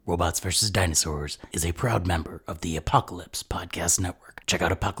Robots vs. Dinosaurs is a proud member of the Apocalypse Podcast Network. Check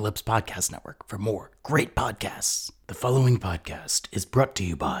out Apocalypse Podcast Network for more great podcasts. The following podcast is brought to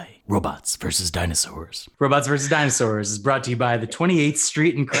you by Robots vs. Dinosaurs. Robots vs. Dinosaurs is brought to you by the 28th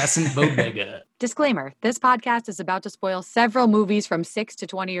Street and Crescent Bodega. Disclaimer, this podcast is about to spoil several movies from 6 to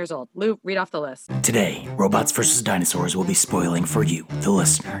 20 years old. Lou, read off the list. Today, Robots vs. Dinosaurs will be spoiling for you, the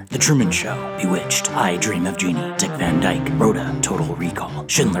listener, The Truman Show, Bewitched, I Dream of Jeannie, Dick Van Dyke, Rhoda, Total Recall,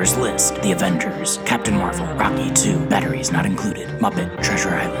 Schindler's List, The Avengers, Captain Marvel, Rocky 2, Batteries Not Included, Muppet, Treasure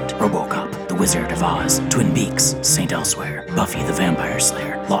Island, RoboCop, The Wizard of Oz, Twin Peaks, St. Elsewhere, Buffy the Vampire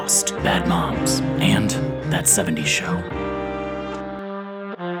Slayer, Lost, Bad Moms, and That 70s Show.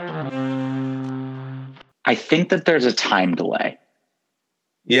 I think that there's a time delay.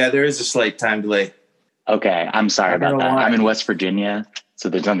 Yeah, there is a slight time delay. Okay, I'm sorry about that. I'm in West Virginia, so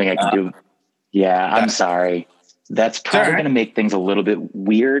there's nothing I can do. Yeah, I'm sorry. That's probably going to make things a little bit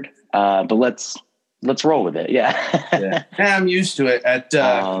weird, but let's roll with it. Yeah. I'm used to it. At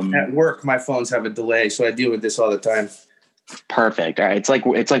work, my phones have a delay, so I deal with this all the time. Perfect. All right, it's like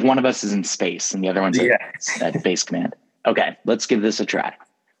one of us is in space and the other one's at base command. Okay, let's give this a try.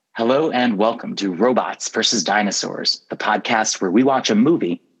 Hello and welcome to Robots vs. Dinosaurs, the podcast where we watch a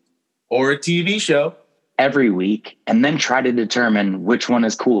movie or a TV show every week and then try to determine which one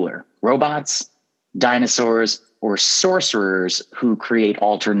is cooler, robots, dinosaurs, or sorcerers who create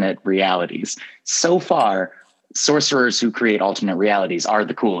alternate realities. So far, sorcerers who create alternate realities are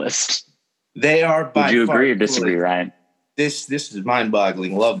the coolest. They are by far. Would you agree or disagree, Ryan? This is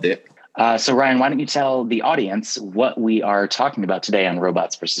mind-boggling. Loved it. So, Ryan, why don't you tell the audience what we are talking about today on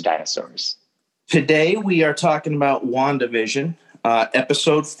Robots vs. Dinosaurs? Today, we are talking about WandaVision,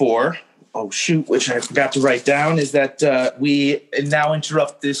 episode 4. Oh, shoot, which I forgot to write down, is that we now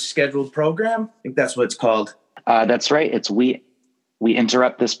interrupt this scheduled program. I think that's what it's called. That's right. It's we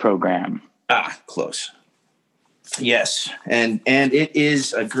interrupt this program. Close. Yes, and it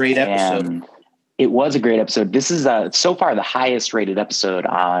is a great episode. And it was a great episode. This is so far the highest rated episode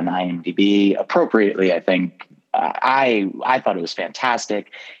on IMDb. Appropriately, I think. I thought it was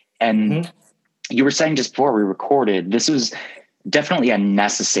fantastic. And you were saying just before we recorded, this was definitely a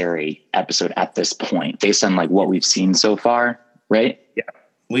necessary episode at this point, based on like what we've seen so far, right? Yeah.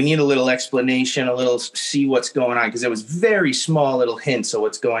 We need a little explanation, a little see what's going on, because there was very small little hints of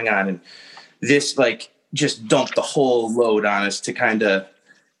what's going on. And this just dumped the whole load on us to kind of,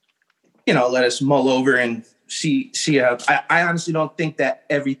 let us mull over and see how. I honestly don't think that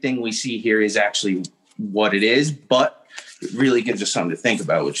everything we see here is actually what it is, but it really gives us something to think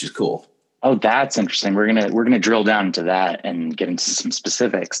about, which is cool. Oh, that's interesting. We're gonna drill down into that and get into some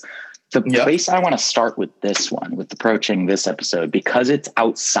specifics. The place I want to start with this one, with approaching this episode, because it's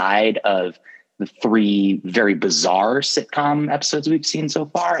outside of the 3 very bizarre sitcom episodes we've seen so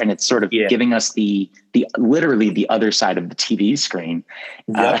far, and it's sort of giving us the literally the other side of the TV screen.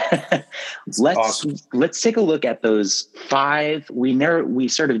 Let's take a look at those 5. We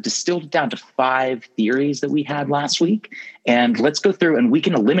sort of distilled it down to 5 theories that we had last week, and let's go through and we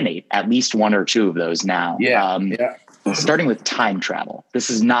can eliminate at least 1 or 2 of those now. Starting with time travel.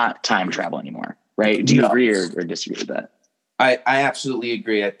 This is not time travel anymore, right? Do you agree or disagree with that? I absolutely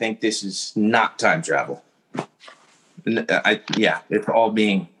agree. I think this is not time travel. It's all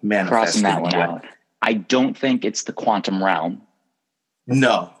being manifested. Crossing that one out. I don't think it's the quantum realm.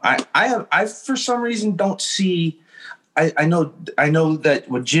 No, I for some reason don't see. I know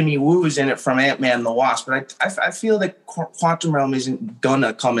that Jimmy Woo is in it from Ant-Man and the Wasp, but I feel that quantum realm isn't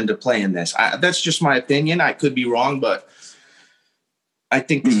gonna come into play in this. That's just my opinion. I could be wrong, but I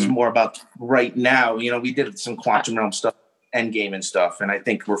think this is more about right now. We did some quantum realm stuff. Endgame and stuff, and I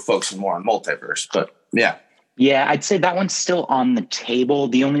think we're focusing more on multiverse, but I'd say that one's still on the table.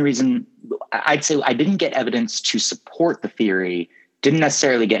 The only reason I'd say I didn't get evidence to support the theory, didn't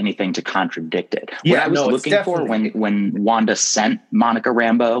necessarily get anything to contradict it. What I was looking for when Wanda sent Monica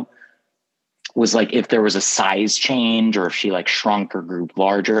Rambeau was like if there was a size change or if she shrunk or grew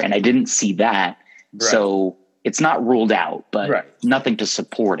larger, and I didn't see that. Right. So it's not ruled out, but nothing to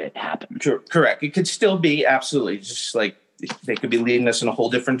support it happened. Correct. It could still be absolutely just like they could be leading us in a whole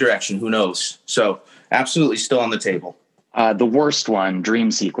different direction. Who knows? So absolutely still on the table. The worst one,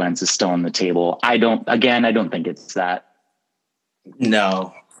 dream sequence, is still on the table. I don't think it's that.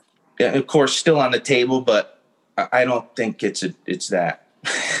 No. Yeah, of course, still on the table, but I don't think it's that.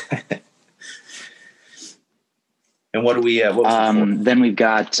 And what do we, then we've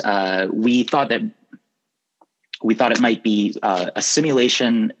got, we thought it might be a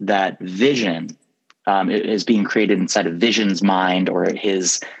simulation that Vision is being created inside of Vision's mind, or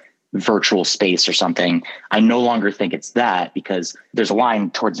his virtual space or something. I no longer think it's that, because there's a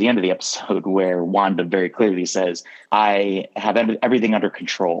line towards the end of the episode where Wanda very clearly says, I have everything under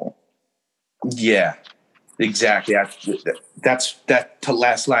control. Yeah, exactly. That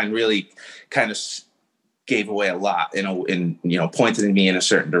last line really kind of gave away a lot, and pointed me in a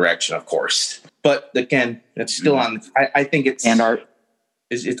certain direction, of course. But again, it's still on. I think it's I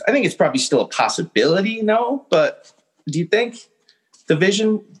think it's probably still a possibility. No, but do you think the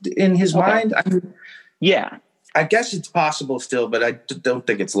vision in his mind? I mean, yeah, I guess it's possible still, but I don't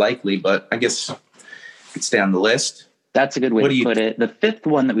think it's likely. But I guess it could stay on the list. That's a good way to put it. The fifth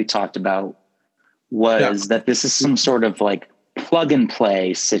one that we talked about was that this is some sort of like plug and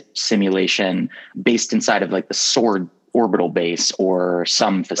play simulation based inside of like the SWORD orbital base or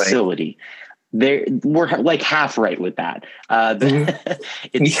some facility. Right. We're like half right with that.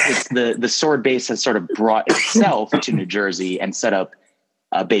 It's the SWORD base has sort of brought itself to New Jersey and set up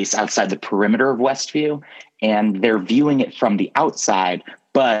a base outside the perimeter of Westview, and they're viewing it from the outside.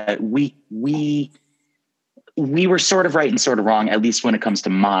 But we were sort of right and sort of wrong, at least when it comes to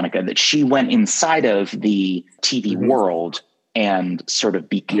Monica, that she went inside of the TV world and sort of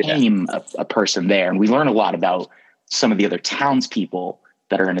became a person there. And we learn a lot about some of the other townspeople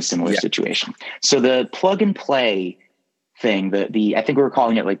that are in a similar situation. So the plug and play thing, I think we were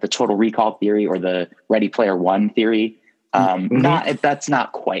calling it like the Total Recall theory or the Ready Player One theory. That's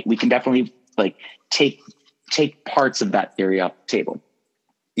not quite. We can definitely like take parts of that theory off the table.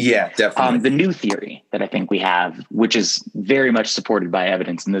 Yeah, definitely. The new theory that I think we have, which is very much supported by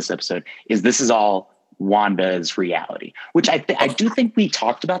evidence in this episode, is this is all Wanda's reality, which I do think we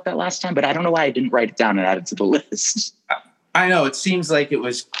talked about that last time, but I don't know why I didn't write it down and add it to the list. I know it seems like it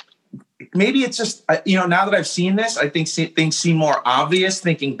was, maybe it's just, now that I've seen this, I think things seem more obvious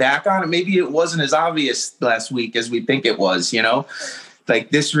thinking back on it. Maybe it wasn't as obvious last week as we think it was,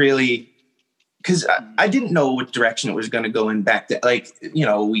 like this really, because I didn't know what direction it was going to go in back to, like,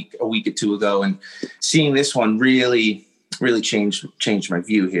 a week or two ago, and seeing this one really, really changed my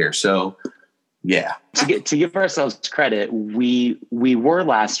view here. So, yeah. To give ourselves credit, we were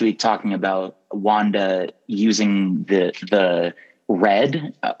last week talking about Wanda using the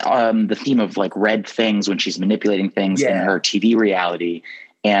red, the theme of like red things when she's manipulating things in her TV reality,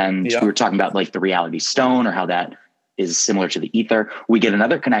 and we were talking about like the reality stone or how that is similar to the ether. We get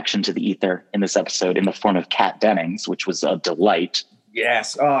another connection to the ether in this episode in the form of Kat Dennings, which was a delight.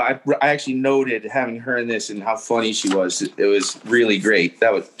 Yes. Oh, I actually noted having her in this and how funny she was. It was really great.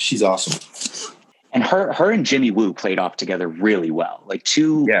 She's awesome. And her and Jimmy Woo played off together really well. Like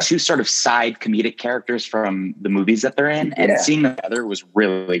two sort of side comedic characters from the movies that they're in, and seeing them together was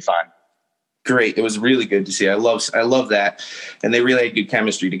really fun. Great. It was really good to see. I love that. And they really had good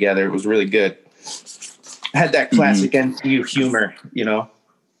chemistry together. It was really good. Had that classic MCU humor,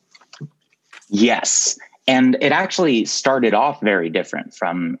 Yes. And it actually started off very different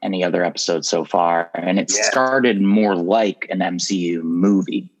from any other episode so far. And it started more like an MCU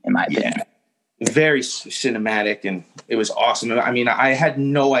movie, in my opinion. Very cinematic, and it was awesome. I mean, I had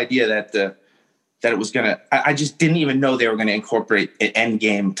no idea that it was going to, I just didn't even know they were going to incorporate an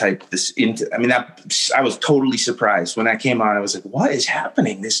Endgame type this into, I was totally surprised when that came on. I was like, what is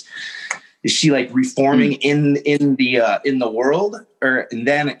happening? Is she like reforming in the world? And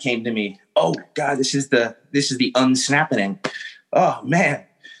then it came to me, oh God, this is the unsnapping. Oh man.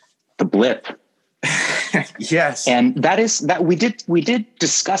 The blip. Yes. And that we did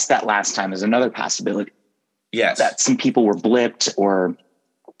discuss that last time as another possibility. Yes. That some people were blipped or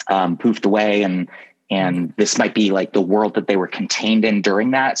poofed away, and this might be like the world that they were contained in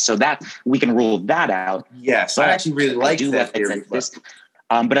during that. So that we can rule that out. Yes. I actually really like that theory.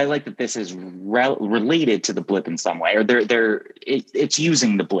 But I like that this is related to the blip in some way, or it's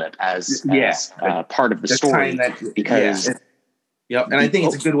using the blip as part of the story. And I think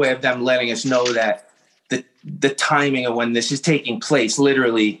it's a good way of them letting us know that the timing of when this is taking place,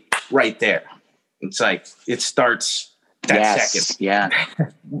 literally right there. It's like it starts that second. Yeah.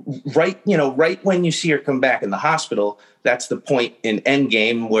 right when you see her come back in the hospital, that's the point in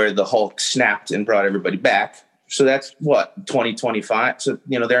Endgame where the Hulk snapped and brought everybody back. So that's what, 2025. So,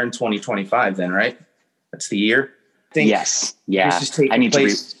 they're in 2025 then, right? That's the year. Yes. Yeah. I need to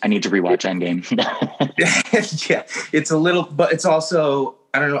rewatch Endgame. Yeah. It's a little, but it's also,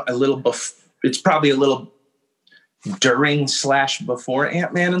 I don't know, a little, it's probably a little during / before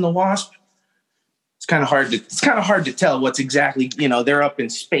Ant-Man and the Wasp. It's kind of hard to tell what's exactly, they're up in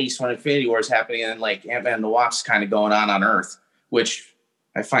space when Infinity War is happening, and like Ant-Man and the Wasp kind of going on Earth, which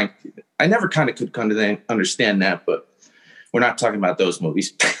I find I never kind of could come to understand that, but we're not talking about those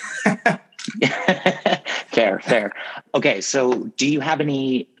movies. Fair. Okay, so do you have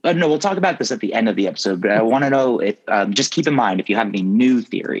any? No, we'll talk about this at the end of the episode. But I want to know if just keep in mind if you have any new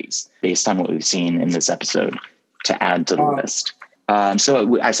theories based on what we've seen in this episode to add to the list.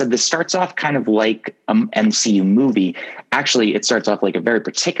 So I said this starts off kind of like an MCU movie. Actually, it starts off like a very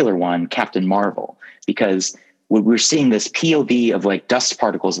particular one, Captain Marvel, because we're seeing this POV of like dust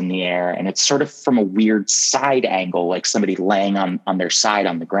particles in the air, and it's sort of from a weird side angle, like somebody laying on their side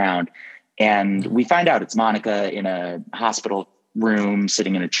on the ground. And we find out it's Monica in a hospital room,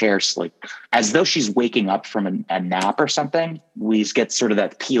 sitting in a chair, like as though she's waking up from a nap or something. We get sort of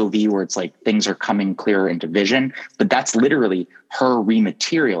that POV where it's like things are coming clearer into vision, but that's literally her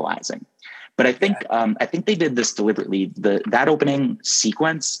rematerializing. But I think they did this deliberately. That opening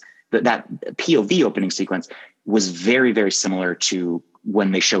sequence, that POV opening sequence, was very, very similar to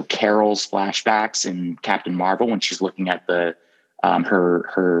when they show Carol's flashbacks in Captain Marvel when she's looking at the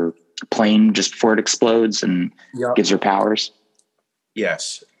her plane just before it explodes and gives her powers.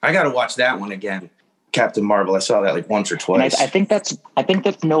 Yes, I got to watch that one again. Captain Marvel. I saw that like once or twice. I think that's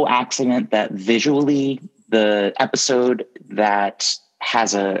no accident that visually the episode that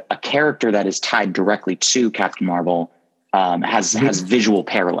has a character that is tied directly to Captain Marvel has visual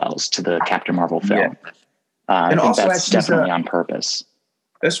parallels to the Captain Marvel film. Yeah. And also that's definitely on purpose.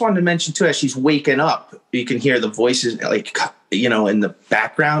 I just wanted to mention too, as she's waking up, you can hear the voices like, in the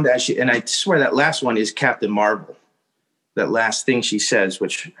background and I swear that last one is Captain Marvel. That last thing she says,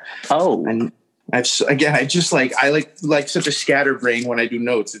 which and I just like such a scatterbrain when I do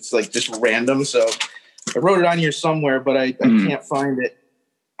notes. It's like just random. So I wrote it on here somewhere, but I can't find it.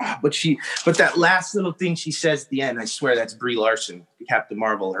 But that last little thing she says at the end, I swear that's Brie Larson, Captain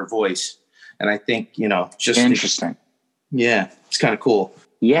Marvel, her voice. And I think, just interesting. It's kind of cool.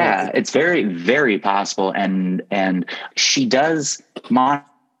 Yeah, it's very, very possible. And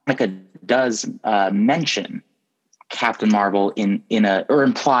Monica does mention Captain Marvel or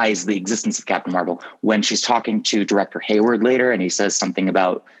implies the existence of Captain Marvel when she's talking to Director Hayward later. And he says something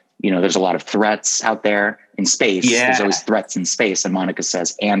about, there's a lot of threats out there in space. Yeah. There's always threats in space. And Monica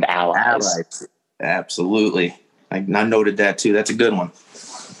says, and allies. Absolutely. I noted that too. That's a good one.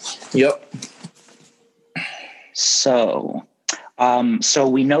 Yep. So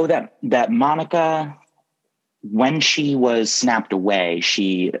we know that Monica, when she was snapped away,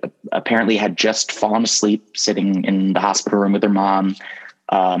 she apparently had just fallen asleep sitting in the hospital room with her mom,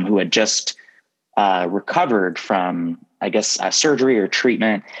 who had just recovered from, I guess, surgery or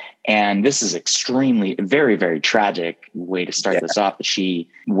treatment. And this is extremely, very, very tragic way to start this off. That she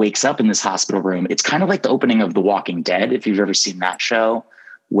wakes up in this hospital room. It's kind of like the opening of The Walking Dead, if you've ever seen that show,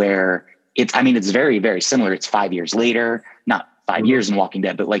 where it's very, very similar. It's 5 years later, not 5 years in Walking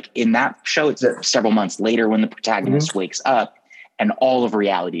Dead, but like in that show, it's several months later when the protagonist wakes up and all of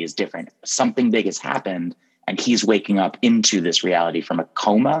reality is different. Something big has happened and he's waking up into this reality from a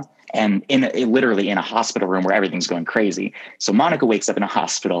coma and literally in a hospital room where everything's going crazy. So Monica wakes up in a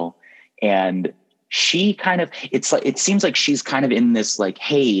hospital and she it seems like she's kind of in this like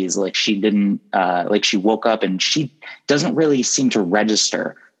haze, like she didn't, like she woke up and she doesn't really seem to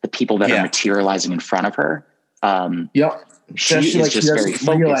register the people that are materializing in front of her. She is just very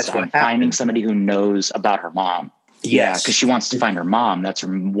focused on finding somebody who knows about her mom. Yeah, because she wants to find her mom. That's her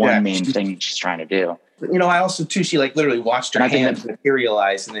one main thing she's trying to do. I also too, she like literally watched her hands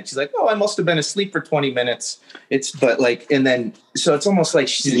materialize, and then she's like, "Oh, I must have been asleep for 20 minutes." So it's almost like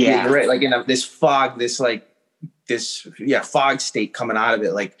she's you're right, like in this fog, fog state coming out of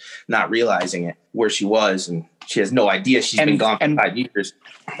it, like not realizing it where she was, and she has no idea she's been gone for 5 years.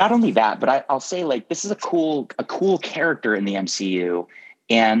 Not only that, but I'll say like this is a cool character in the MCU.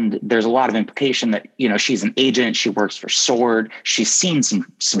 And there's a lot of implication that, she's an agent. She works for SWORD. She's seen some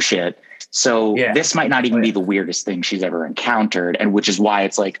shit. So this might not even be the weirdest thing she's ever encountered. And which is why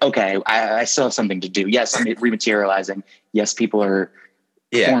it's like, okay, I still have something to do. Yes, I'm rematerializing. Yes, people are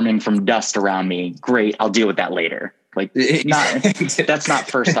forming from dust around me. Great. I'll deal with that later. Like that's not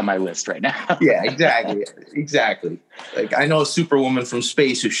first on my list right now. Yeah, exactly. Like I know a superwoman from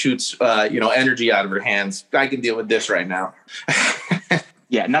space who shoots, energy out of her hands. I can deal with this right now.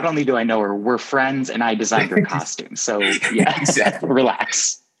 Yeah, not only do I know her, we're friends, and I designed her costume. So yeah, exactly.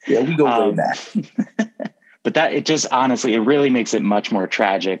 Relax. Yeah, we go way back. But it really makes it much more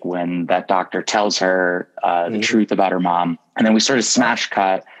tragic when that doctor tells her the truth about her mom, and then we sort of smash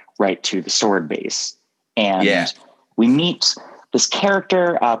cut right to the SWORD base, and we meet this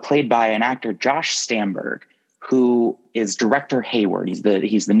character played by an actor, Josh Stamberg, who is Director Hayward. He's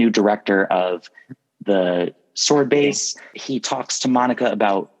the new director of the SWORD base. He talks to Monica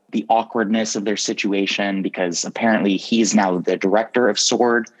about the awkwardness of their situation because apparently he's now the director of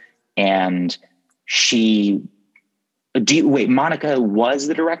SWORD and Monica was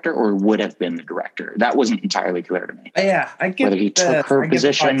the director or would have been the director? That wasn't entirely clear to me. Yeah, I get whether he took her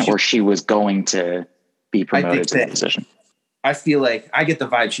position or she was going to be promoted to the position. I feel like I get the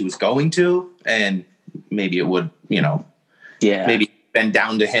vibe she was going to, and maybe it would, maybe been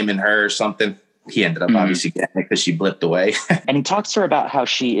down to him and her or something. He ended up obviously getting it because she blipped away. And he talks to her about how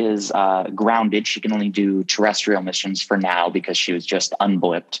she is grounded. She can only do terrestrial missions for now because she was just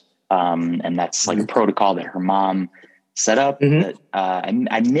unblipped. And that's like a protocol that her mom set up. That,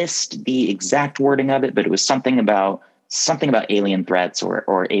 I missed the exact wording of it, but it was something about alien threats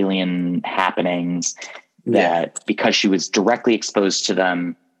or alien happenings that because she was directly exposed to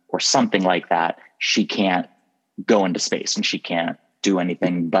them or something like that, she can't go into space and she can't do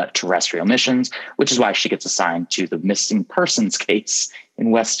anything but terrestrial missions, which is why she gets assigned to the missing persons case in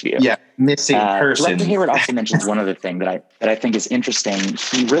Westview. Yeah, missing person. Director Hayward also mentions one other thing that I think is interesting.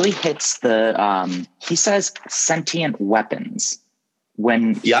 He really hits he says sentient weapons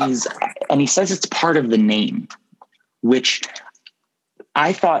when he says it's part of the name, which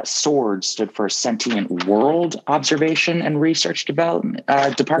I thought SWORD stood for Sentient World Observation and Research Development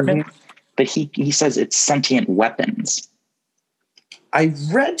Department, but he says it's sentient weapons. I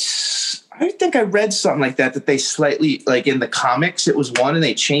think I read something like that they slightly, like in the comics, it was one and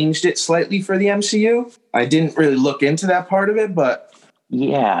they changed it slightly for the MCU. I didn't really look into that part of it, but.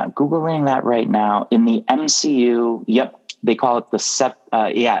 Yeah, Googling that right now. In the MCU, they call it the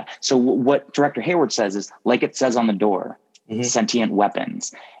So what Director Hayward says is, like it says on the door, sentient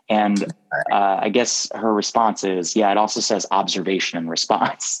weapons. And I guess her response is, it also says observation and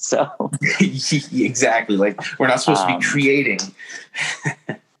response. So exactly, like we're not supposed to be creating.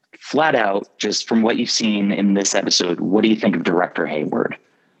 Flat out, just from what you've seen in this episode, what do you think of Director Hayward?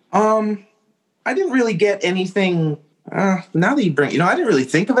 I didn't really get anything. Now that you bring, I didn't really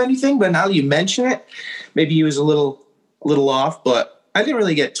think of anything, but now that you mention it, maybe he was a little off, but I didn't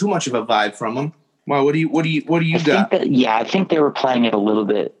really get too much of a vibe from him. Well, what do you got? I think they were playing it a little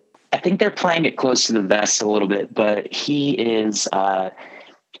bit. I think they're playing it close to the vest a little bit, but he is,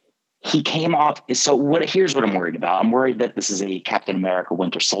 he came off. So here's what I'm worried about. I'm worried that this is a Captain America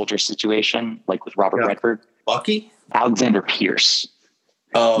Winter Soldier situation, like with Robert Redford. Bucky? Alexander Pierce.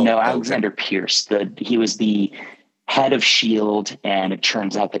 Alexander Pierce. He was the head of S.H.I.E.L.D. and it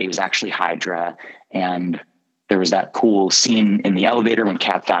turns out that he was actually Hydra. And there was that cool scene in the elevator when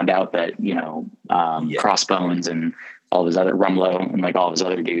Cap found out that, Crossbones and all of his other Rumlow and like all of his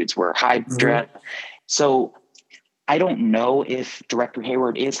other dudes were Hydra. So I don't know if Director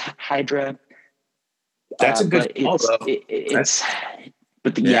Hayward is Hydra. That's a good call, though.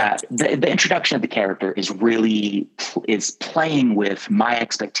 The introduction of the character is playing with my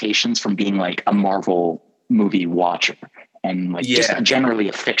expectations from being like a Marvel movie watcher and like just generally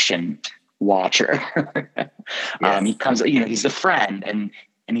a fiction watcher. He comes, he's the friend and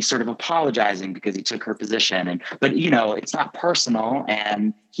he's sort of apologizing because he took her position but it's not personal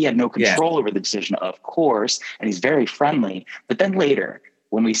and he had no control over the decision, of course, and he's very friendly. But then later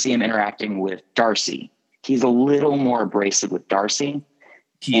when we see him interacting with Darcy, he's a little more abrasive with Darcy.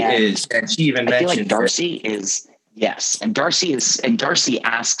 He is, and she even mentioned feel like Darcy is and Darcy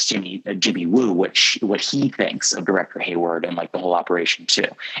asks Jimmy Woo what he thinks of Director Hayward and like the whole operation too.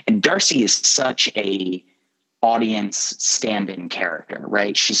 And Darcy is such a audience stand-in character,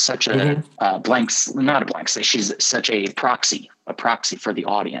 right? She's such a she's such a proxy for the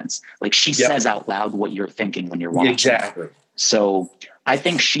audience. Like she says out loud what you're thinking when you're watching. Exactly. So I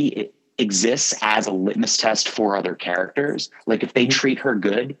think she exists as a litmus test for other characters. Like if they treat her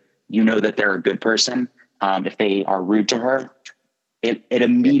good, that they're a good person. If they are rude to her, it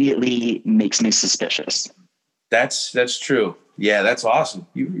immediately makes me suspicious. That's true. Yeah, that's awesome.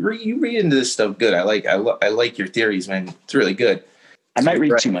 You read into this stuff good. I like your theories, man. It's really good. I might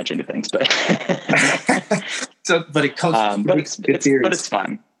read too much into things, but but it comes. But it's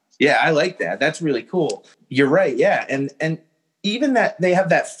fun. Yeah, I like that. That's really cool. You're right. Yeah, and even that they have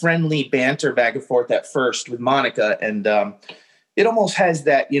that friendly banter back and forth at first with Monica, and it almost has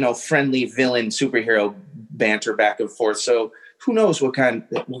that friendly villain superhero banter back and forth. So who knows what kind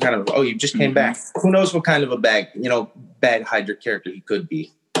of you just came back. Who knows what kind of a bad Hydra character he could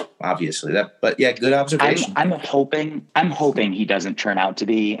be. Obviously but good observation. I'm hoping he doesn't turn out to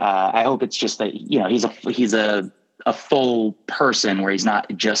be. I hope it's just that he's a full person where he's not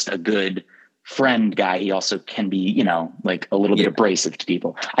just a good friend guy. He also can be like a little bit abrasive to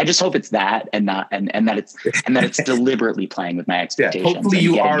people. I just hope it's that and not and that it's deliberately playing with my expectations. Hopefully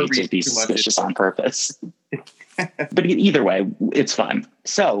you are to be suspicious on purpose. But either way, it's fun.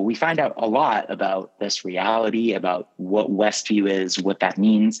 So we find out a lot about this reality, about what Westview is, what that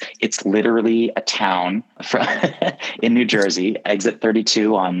means. It's literally a town in New Jersey, exit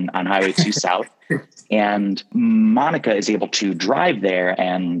 32 on Highway 2 South. And Monica is able to drive there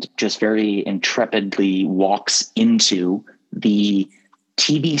and just very intrepidly walks into the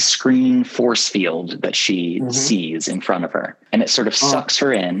TV screen force field that she sees in front of her. And it sort of sucks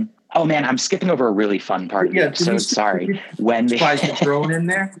her in. Oh man, I'm skipping over a really fun part of the episode. Sorry. When they flies the drone in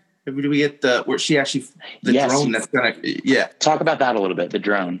there, do we get where she actually drone that's gonna talk about that a little bit. The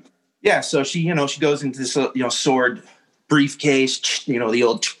drone. Yeah, so she goes into this sword briefcase. The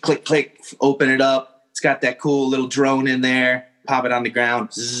old click, open it up. It's got that cool little drone in there. Pop it on the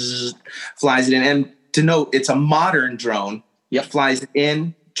ground, zzz, flies it in. And to note, it's a modern drone. Yep. Flies it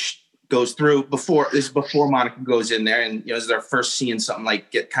in. Goes through before Monica goes in there, and is our first seeing something like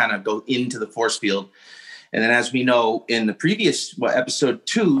go into the force field. And then, as we know in the previous episode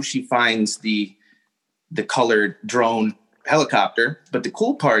 2, she finds the colored drone helicopter. But the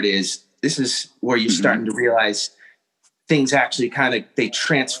cool part is this is where you're starting to realize things actually they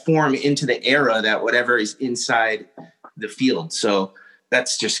transform into the era that whatever is inside the field. So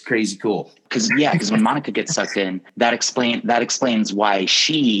that's just crazy cool. Because when Monica gets sucked in, that explains why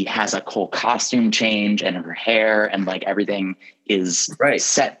she has a whole costume change and her hair and like everything is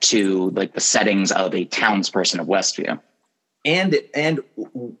set to like the settings of a townsperson of Westview. And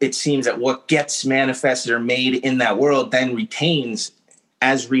it seems that what gets manifested or made in that world then retains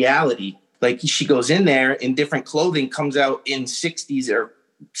as reality. Like she goes in there in different clothing, comes out in 60s or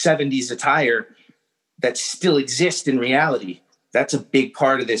 70s attire that still exists in reality. That's a big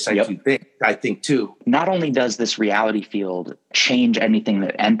part of this, I think too. Not only does this reality field change anything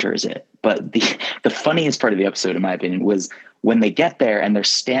that enters it, but the funniest part of the episode, in my opinion, was when they get there and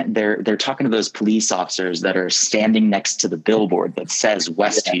they're talking to those police officers that are standing next to the billboard that says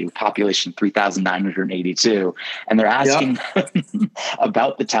Westview, population 3,982, and they're asking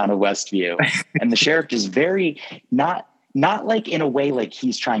about the town of Westview, and the sheriff is very not like in a way like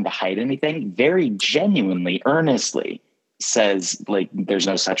he's trying to hide anything, very genuinely, earnestly says like there's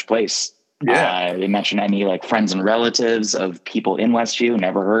no such place. They mention any like friends and relatives of people in Westview,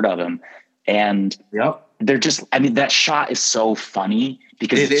 never heard of them. And they're just, that shot is so funny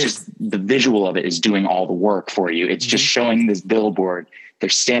because it's just the visual of it is doing all the work for you. It's just showing this billboard. They're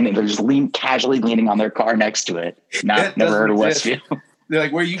just casually leaning on their car next to it. Never heard of Westview. They're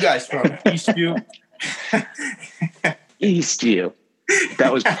like, where are you guys from? Eastview. Eastview.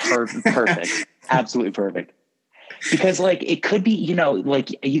 That was perfect. Absolutely perfect. Because like it could be,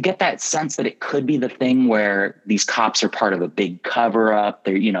 like you get that sense that it could be the thing where these cops are part of a big cover up.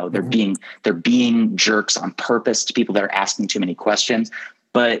 They're, they're being jerks on purpose to people that are asking too many questions.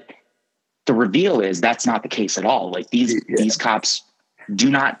 But the reveal is that's not the case at all. Like these cops do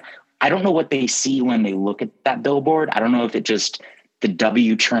not, I don't know what they see when they look at that billboard. I don't know if it just, the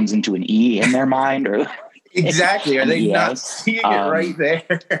W turns into an E in their mind or. Exactly. Are they not seeing it right there?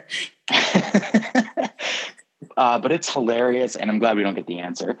 But it's hilarious, and I'm glad we don't get the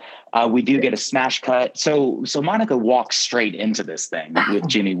answer. We do get a smash cut. So Monica walks straight into this thing with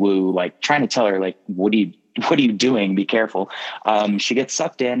Jimmy Woo, like trying to tell her, like, what are you doing? Be careful. She gets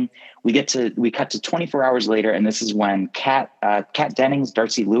sucked in. We cut to 24 hours later, and this is when Kat Dennings,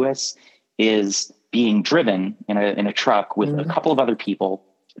 Darcy Lewis, is being driven in a truck with a couple of other people,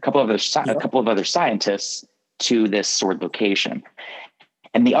 a couple of other scientists to this sword location.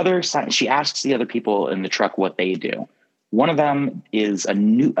 And she asks the other people in the truck what they do. One of them is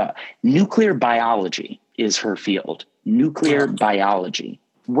nuclear biology is her field. Nuclear biology.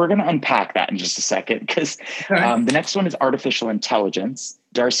 We're going to unpack that in just a second because the next one is artificial intelligence.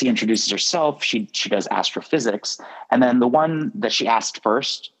 Darcy introduces herself. She does astrophysics. And then the one that she asked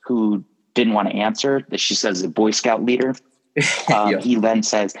first, who didn't want to answer, that she says is a Boy Scout leader, he then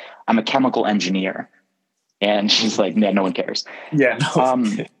says, I'm a chemical engineer. And she's like, man, no one cares. Yeah.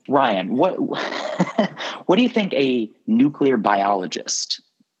 No. Ryan, what do you think a nuclear biologist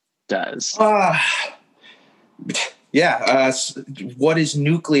does? What is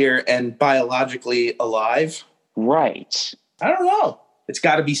nuclear and biologically alive? Right. I don't know. It's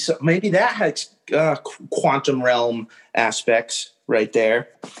got to be maybe that has quantum realm aspects right there.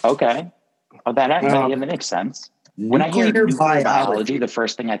 Okay. Oh, that makes sense. When I hear nuclear biology, the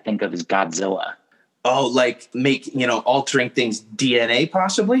first thing I think of is Godzilla. Oh, like altering things DNA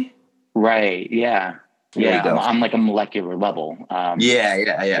possibly? Right. Yeah. On like a molecular level. Like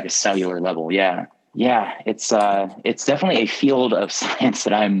a cellular level. Yeah. Yeah. It's definitely a field of science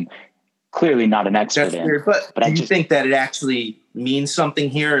that I'm clearly not an expert in. But do you think that it actually means something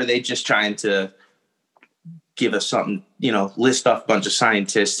here? Or are they just trying to give us something, list off a bunch of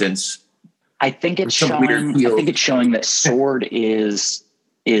scientists and I think it's showing that Sword is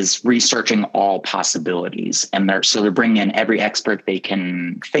researching all possibilities, and they're bringing in every expert they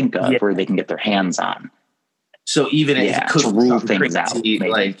can think of or they can get their hands on. So even if it could rule things out,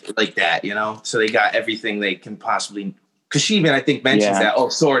 like that, so they got everything they can possibly. Because she even I think mentions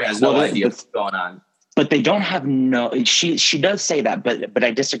that Sword has no idea what's going on. But they don't have she does say that, but I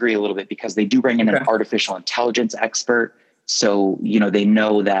disagree a little bit because they do bring in an artificial intelligence expert. So, they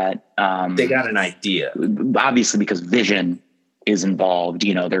know that they got an idea, obviously, because vision is involved.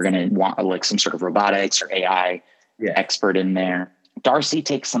 They're going to want like some sort of robotics or AI expert in there. Darcy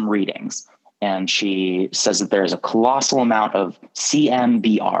takes some readings and she says that there's a colossal amount of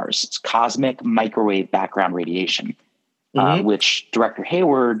CMBRs, it's cosmic microwave background radiation, which Director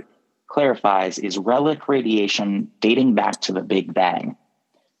Hayward clarifies is relic radiation dating back to the Big Bang.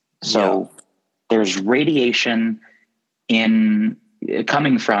 So there's radiation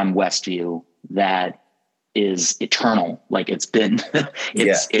coming from Westview that is eternal. Like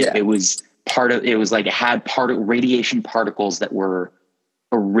it was part of, it was like it had radiation particles that were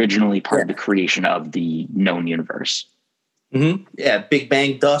originally part of the creation of the known universe. Yeah. Big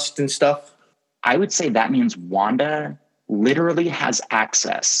Bang dust and stuff. I would say that means Wanda literally has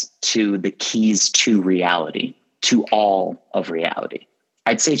access to the keys to reality, to all of reality.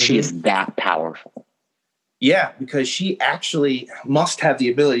 I'd say she is that powerful. Yeah, because she actually must have the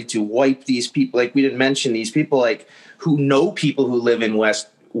ability to wipe these people. Like we didn't mention these people, like who know people who live in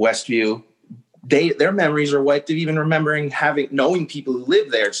Westview. Their memories are wiped of even knowing people who live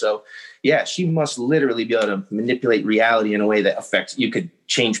there. So yeah, she must literally be able to manipulate reality in a way that affects. You could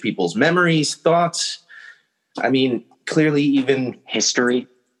change people's memories, thoughts. I mean, clearly even history.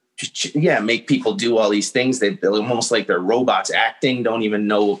 Make people do all these things. They're almost like they're robots acting, don't even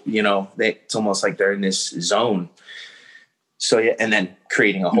know, it's almost like they're in this zone. So yeah, and then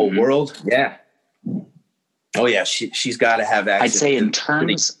creating a whole world. Yeah. Oh yeah, she's got to have access. I'd say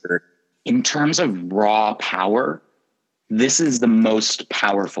in terms of raw power, this is the most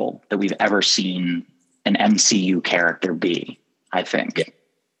powerful that we've ever seen an MCU character be, I think. Yeah,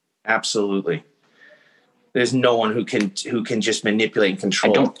 absolutely. There's no one who can just manipulate and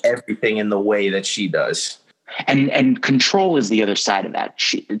control everything in the way that she does. And control is the other side of that.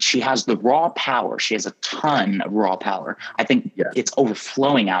 She has the raw power. She has a ton of raw power. I think it's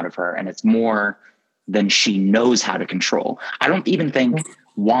overflowing out of her, and it's more than she knows how to control. I don't even think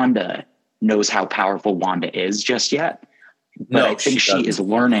Wanda knows how powerful Wanda is just yet. But I think she is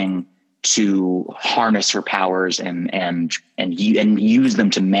learning to harness her powers and use them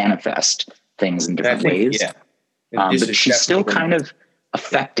to manifest things in different ways. Yeah. But she's still kind of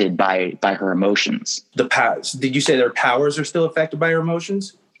affected by her emotions. The powers. Did you say their powers are still affected by her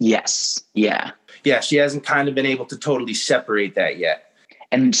emotions? Yes. Yeah. Yeah. She hasn't kind of been able to totally separate that yet.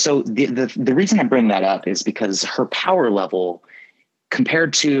 And so the reason I bring that up is because her power level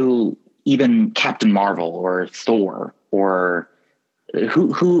compared to even Captain Marvel or Thor or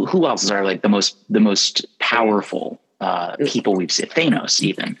who else are like the most powerful people we've seen, Thanos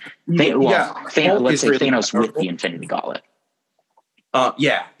even. Let's say Thanos with the Infinity Gauntlet. So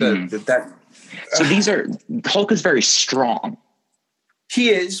Hulk is very strong. He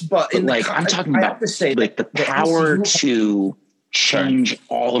is, but I'm talking about the power to change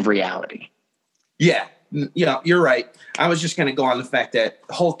all of reality. Yeah, you're right. I was just going to go on the fact that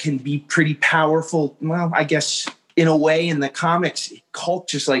Hulk can be pretty powerful. Well, I guess in a way in the comics, Hulk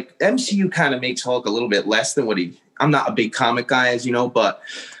just like MCU kind of makes Hulk a little bit less than what I'm not a big comic guy, as you know, but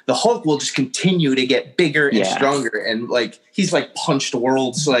the Hulk will just continue to get bigger and stronger. And like, he's like punched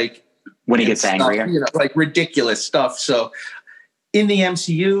worlds, like when he gets angry, like ridiculous stuff. So in the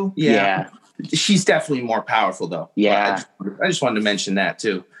MCU, she's definitely more powerful though. Yeah. I just wanted to mention that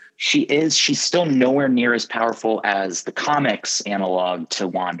too. She's still nowhere near as powerful as the comics analog to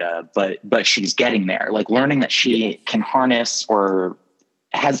Wanda, but she's getting there. Like learning that she can harness or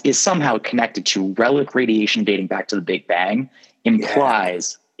is somehow connected to relic radiation dating back to the Big Bang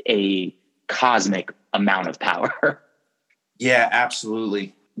implies a cosmic amount of power. Yeah,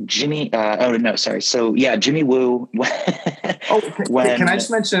 absolutely. Jimmy, So Jimmy Woo. Can I just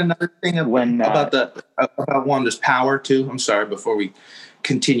mention another thing about Wanda's power too? I'm sorry, before we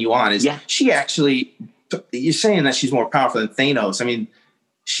continue on, she actually, you're saying that she's more powerful than Thanos. I mean,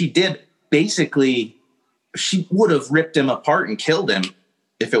 she would have ripped him apart and killed him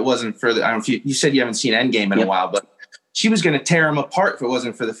if it wasn't for I don't know if you said you haven't seen Endgame in a while, but she was going to tear him apart if it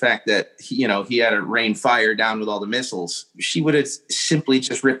wasn't for the fact that he had to rain fire down with all the missiles. She would have simply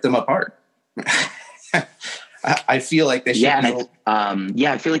just ripped them apart. I feel like they should.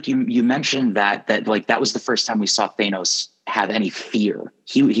 Yeah, I feel like you mentioned that like that was the first time we saw Thanos have any fear.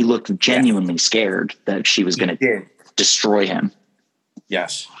 He looked genuinely scared that she was going to destroy him.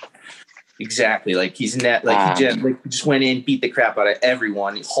 Yes, exactly. Like he's net. Like he just went in, beat the crap out of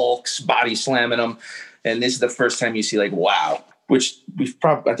everyone. Hulk's body slamming him, and this is the first time you see like wow, which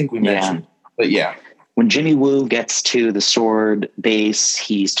I think we mentioned, but yeah. When Jimmy Woo gets to the Sword base,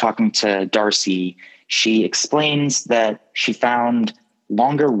 he's talking to Darcy. She explains that she found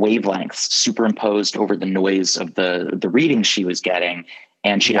longer wavelengths superimposed over the noise of the readings she was getting.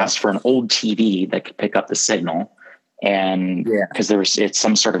 And she asked for an old TV that could pick up the signal. And because it's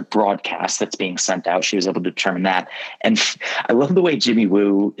some sort of broadcast that's being sent out, she was able to determine that. And I love the way Jimmy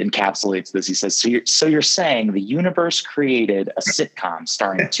Woo encapsulates this. He says, so you're saying the universe created a sitcom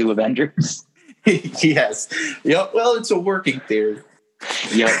starring 2 Avengers? Yes. Yep. Well, it's a working theory.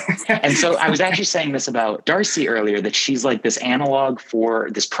 Yep. And so I was actually saying this about Darcy earlier, that she's like this analog for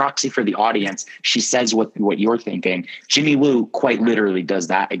this proxy for the audience. She says what you're thinking. Jimmy Woo quite literally does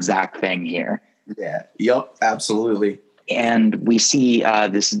that exact thing here. Yeah. Yep. Absolutely. And we see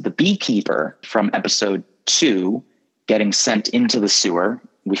the beekeeper from episode 2 getting sent into the sewer.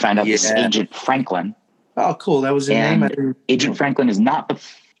 We find out this is Agent Franklin. Oh, cool. That was the name. Agent Franklin is not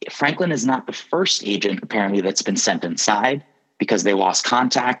the first agent apparently that's been sent inside, because they lost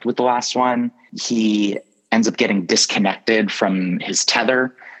contact with the last one. He ends up getting disconnected from his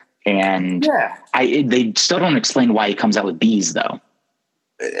tether, and they still don't explain why he comes out with bees though.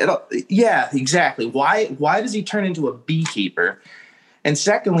 Yeah, exactly. Why does he turn into a beekeeper? And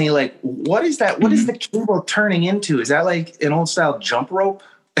secondly, like, what is that? What is the cable turning into? Is that like an old style jump rope?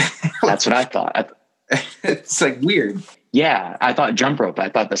 That's what I thought. It's like weird. Yeah, I thought jump rope. I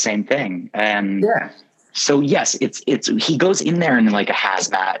thought the same thing. And so yes, it's he goes in there in like a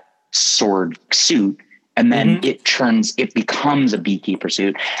hazmat sword suit, and then it becomes a beekeeper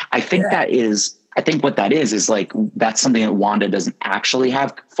suit. I think what that is like, that's something that Wanda doesn't actually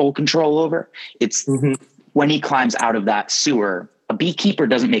have full control over. It's when he climbs out of that sewer, a beekeeper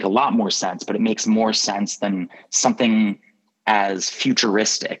doesn't make a lot more sense, but it makes more sense than something as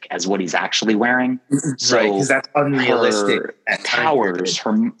futuristic as what he's actually wearing. So right, because that's unrealistic. Powers,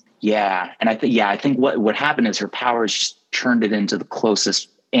 and I think what happened is her powers just turned it into the closest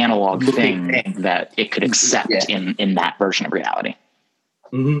analog thing that it could accept in that version of reality.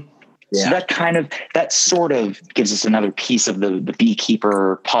 Mm-hmm. Yeah. So that sort of gives us another piece of the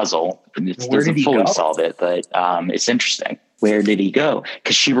beekeeper puzzle. It doesn't fully solve it, but it's interesting. Where did he go?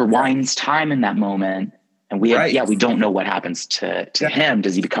 Because she rewinds time in that moment. And we don't know what happens to him.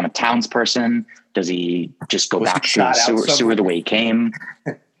 Does he become a townsperson? Does he just go back to the sewer the way he came?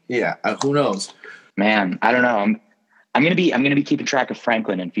 Who knows? Man, I don't know. I'm gonna be keeping track of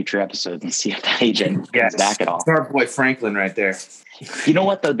Franklin in future episodes and see if that agent comes back at all. It's our boy Franklin right there. You know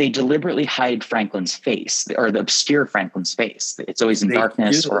what though? They deliberately hide Franklin's face, or the obscure Franklin's face. It's always in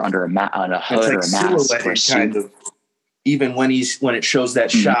darkness or under on a hood or a mask or a suit. Kind of. Even when it shows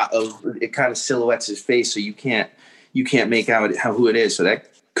that shot of it, kind of silhouettes his face, so you can't make out who it is. So that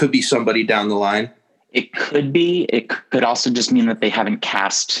could be somebody down the line. It could be. It could also just mean that they haven't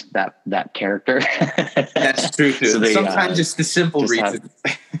cast that character. That's true too. So sometimes it's the simple reason.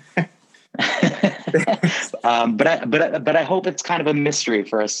 But I hope it's kind of a mystery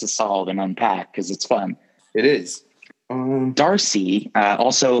for us to solve and unpack, because it's fun. It is. Darcy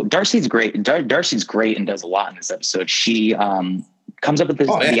Darcy's great. Darcy's great and does a lot in this episode. She comes up with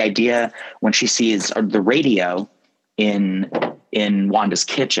the idea when she sees the radio in Wanda's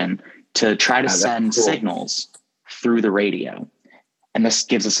kitchen to try to send signals through the radio. And this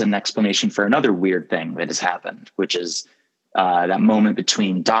gives us an explanation for another weird thing that has happened, which is that moment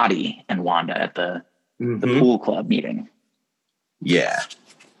between Dottie and Wanda at the pool club meeting. Yeah.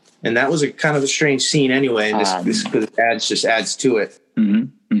 And that was a kind of a strange scene anyway. And this adds to it.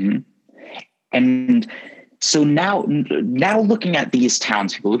 Mm-hmm, mm-hmm. And so now looking at these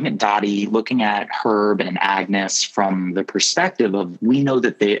townspeople, looking at Dottie, looking at Herb and Agnes from the perspective of, we know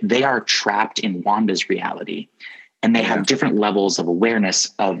that they are trapped in Wanda's reality, and they have different levels of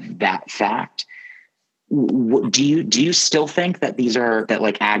awareness of that fact. Do you still think that that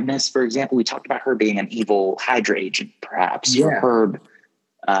like Agnes, for example, we talked about her being an evil Hydra agent, perhaps, or Herb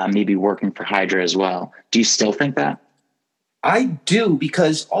maybe working for Hydra as well. Do you still think that? I do,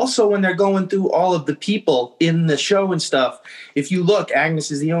 because also when they're going through all of the people in the show and stuff, if you look, Agnes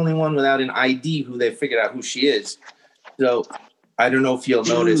is the only one without an ID who they figured out who she is. So I don't know if you'll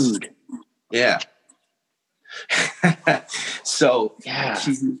notice. Yeah. So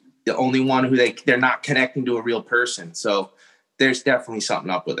she's the only one who they're not connecting to a real person. So there's definitely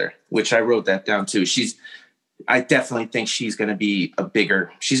something up with her, which I wrote that down too. I definitely think she's going to be a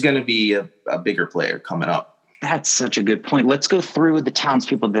bigger player coming up. That's such a good point. Let's go through the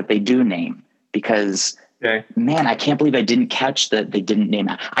townspeople that they do name, because man, I can't believe I didn't catch that they didn't name.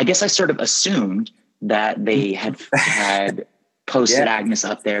 I guess I sort of assumed that they had posted Agnes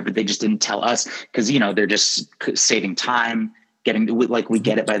up there, but they just didn't tell us because, they're just saving time, we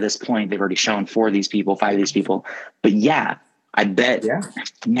get it by this point. They've already shown 5 of these people. But yeah, I bet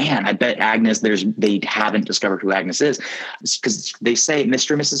Agnes, they haven't discovered who Agnes is, because they say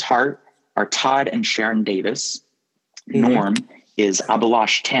Mr. and Mrs. Hart are Todd and Sharon Davis. Norm is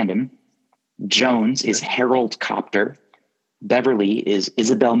Abhilash Tandon. Jones is Harold Copter. Beverly is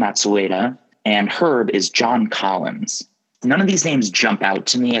Isabel Matsueda. And Herb is John Collins. None of these names jump out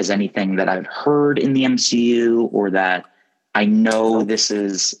to me as anything that I've heard in the MCU or that I know this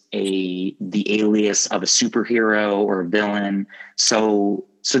is the alias of a superhero or a villain. So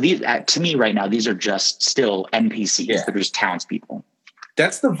these, to me right now, these are just still NPCs. Yeah. They're just townspeople.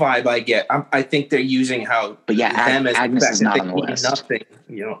 That's the vibe I get. I think they're using Agnes is not on the list. Nothing,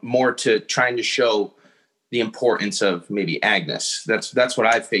 more to trying to show the importance of maybe Agnes. That's what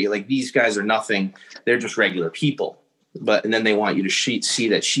I feel. Like, these guys are nothing. They're just regular people. And then they want you to see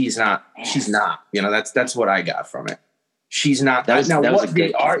that she's not. She's not. That's what I got from it. She's not. That was a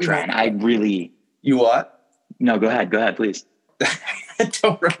good Ryan. I really. You what? No, go ahead, please. I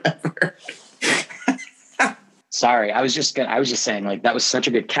don't remember. Sorry, I was just saying, like, that was such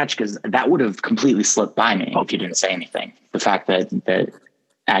a good catch, because that would have completely slipped by me if you didn't say anything. The fact that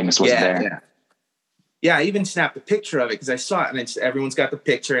Agnes wasn't there. Yeah, I even snapped a picture of it because I saw it, and everyone's got the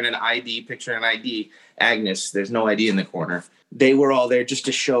picture and an ID, Agnes, there's no ID in the corner. They were all there just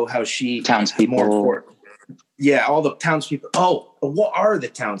to show how she townspeople. More important. Yeah, all the townspeople. Oh, what are the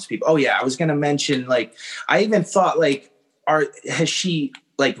townspeople? Oh yeah, I was gonna mention, like, I even thought, like, has she,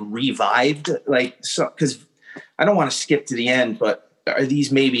 like, revived, like, so, because I don't want to skip to the end, but are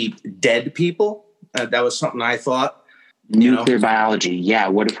these maybe dead people? That was something I thought. Nuclear biology. Yeah.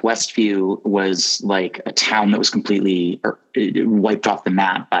 What if Westview was like a town that was completely wiped off the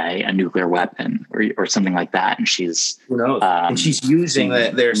map by a nuclear weapon or something like that? And she's, and she's using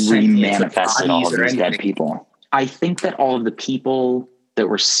their remanifested all of these dead people. I think that all of the people that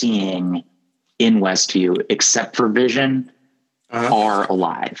we're seeing in Westview, except for Vision, are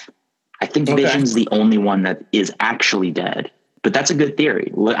alive. I think Vision's the only one that is actually dead, but that's a good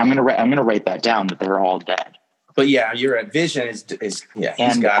theory. I'm gonna write that down, that they're all dead. But yeah, you're right. Vision is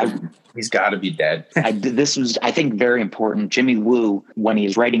he's got to be dead. This was, I think, very important. Jimmy Woo, when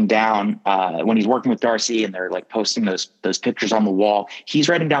he's writing down, when he's working with Darcy and they're like posting those pictures on the wall, he's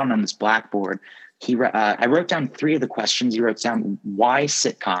writing down on this blackboard. I wrote down 3 of the questions. He wrote down: why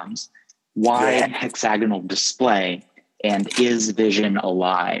sitcoms, why hexagonal display, and is Vision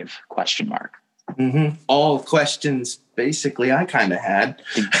alive? ? Mm-hmm. All questions basically I kind of had.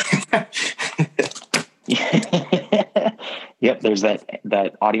 Yep, there's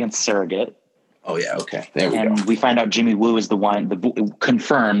that audience surrogate. Oh yeah, okay. There we go. And we find out Jimmy Woo is the one,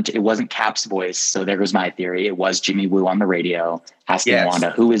 confirmed it wasn't Cap's voice, so there goes my theory. It was Jimmy Woo on the radio asking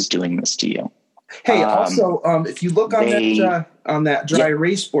Wanda, who is doing this to you? Hey, also, if you look on that dry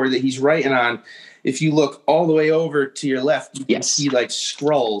erase board that he's writing on, if you look all the way over to your left, you can see, like,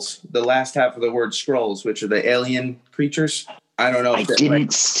 Skrulls, the last half of the word Skrulls, which are the alien creatures. I don't know. I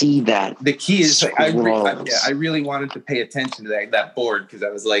didn't see that. The key is, I really wanted to pay attention to that board, because I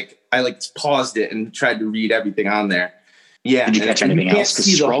was like, I paused it and tried to read everything on there. Yeah. Did you catch anything else?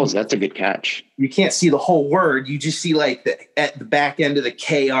 Because Skrulls, that's a good catch. You can't see the whole word. You just see, like, at the back end of the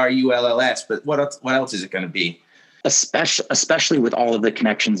KRULLS. But what else is it going to be? Especially with all of the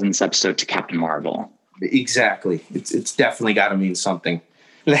connections in this episode to Captain Marvel. Exactly. It's definitely got to mean something.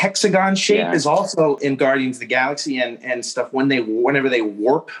 The hexagon shape is also in Guardians of the Galaxy and stuff. Whenever they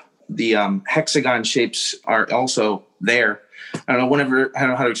warp, the hexagon shapes are also there. I don't know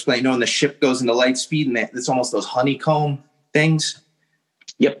how to explain. When the ship goes into light speed, and it's almost those honeycomb things.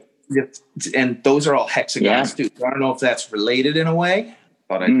 Yep. And those are all hexagons too. So I don't know if that's related in a way,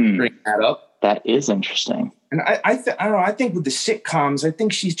 but I bring that up. That is interesting. And I don't know. I think with the sitcoms, I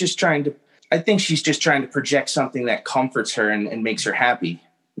think she's just trying to project something that comforts her and makes her happy.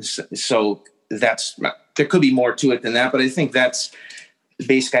 So there could be more to it than that, but I think that's the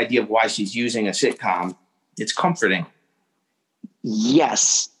basic idea of why she's using a sitcom. It's comforting.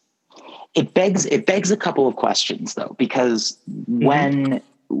 Yes. It begs a couple of questions, though, because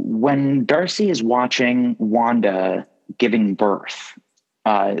when Darcy is watching Wanda giving birth,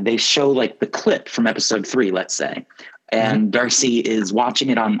 they show, like, the clip from episode 3, let's say, and Darcy is watching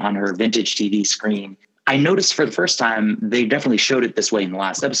it on her vintage TV screen. I noticed for the first time, they definitely showed it this way in the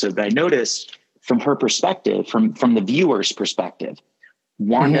last episode, but I noticed from her perspective, from the viewer's perspective,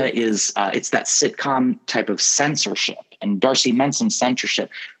 Wanda is, it's that sitcom type of censorship and Darcy Manson censorship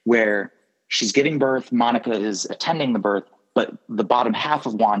where she's giving birth, Monica is attending the birth, but the bottom half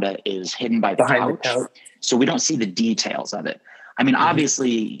of Wanda is hidden by the couch. So we don't see the details of it. I mean,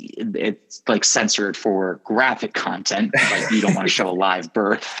 obviously it's like censored for graphic content. Like you don't want to show a live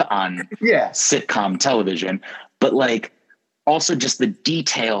birth on sitcom television, but like also just the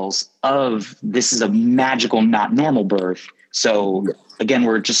details of this is a magical, not normal birth. So again,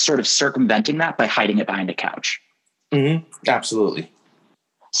 we're just sort of circumventing that by hiding it behind a couch. Absolutely.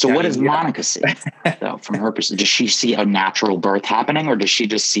 So what does Monica see though from her perspective? Does she see a natural birth happening or does she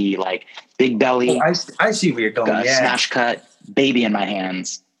just see like big belly? Oh, I see where you're going. Smash cut, baby in my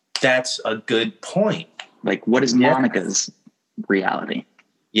hands. That's a good point. Like what is Monica's reality?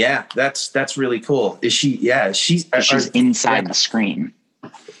 Yeah, that's really cool. Is she? Yeah, she's inside the screen.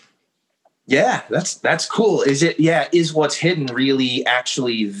 Yeah, that's cool. Is it? Yeah, is what's hidden really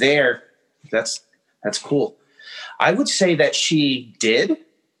actually there? That's cool. I would say that she did.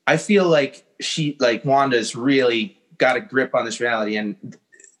 I feel like Wanda's really got a grip on this reality, and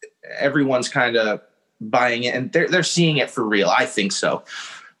everyone's kind of buying it, and they're seeing it for real. I think so.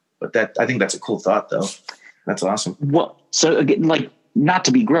 But I think that's a cool thought, though. That's awesome. Well, so again, like. Not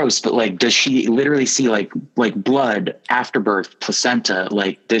to be gross, but like, does she literally see like blood, afterbirth, placenta?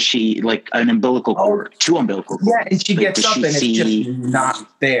 Like, does she like an umbilical cord, two umbilical cords? Yeah, and she gets up and it's just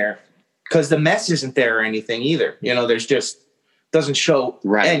not there because the mess isn't there or anything either. You know, there's just doesn't show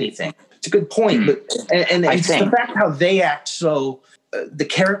anything. It's a good point, but and it's the fact how they act so. The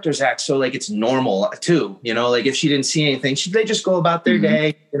characters act so like it's normal too. You know, like if she didn't see anything, they just go about their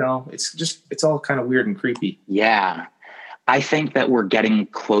day. You know, it's all kind of weird and creepy. Yeah. I think that we're getting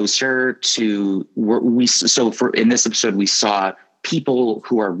closer to in this episode, we saw people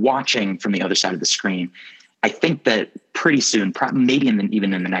who are watching from the other side of the screen. I think that pretty soon, maybe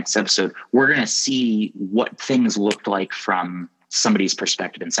even in the next episode, we're going to see what things looked like from somebody's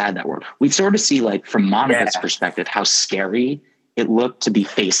perspective inside that world. We sort of see like from Monica's perspective, how scary it looked to be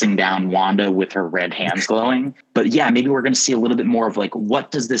facing down Wanda with her red hands glowing. But yeah, maybe we're going to see a little bit more of like,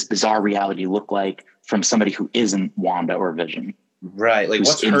 what does this bizarre reality look like from somebody who isn't Wanda or Vision? Right. Like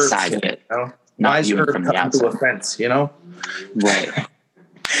what's inside of it? You know? Why is her from the outside? To a fence, you know? Right.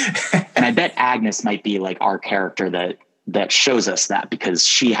 And I bet Agnes might be like our character that shows us that because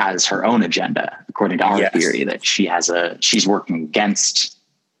she has her own agenda, according to our theory, that she's working against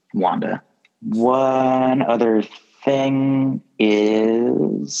Wanda. One other thing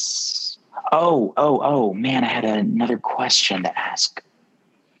is, oh man, I had another question to ask.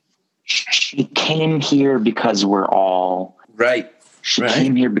 She came here because we're all She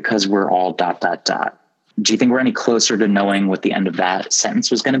came here because we're all ... Do you think we're any closer to knowing what the end of that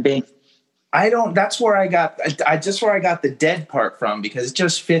sentence was going to be? I don't. That's where I got the dead part from because it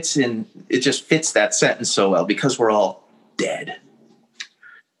just fits that sentence so well because we're all dead.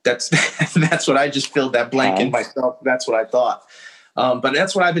 That's what I just filled that blank in myself. That's what I thought. But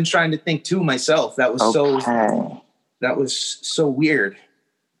that's what I've been trying to think too myself. That was so weird.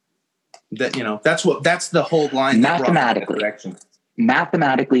 That, you know, that's the whole line.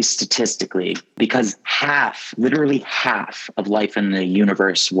 Mathematically, statistically, because literally half of life in the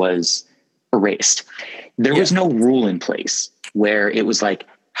universe was erased. There was no rule in place where it was like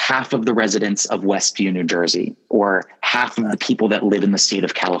half of the residents of Westview, New Jersey, or half of the people that live in the state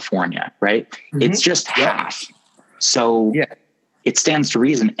of California, right? It's just half. So it stands to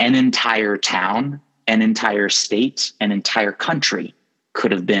reason an entire town, an entire state, an entire country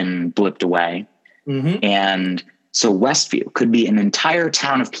could have been blipped away. And so Westview could be an entire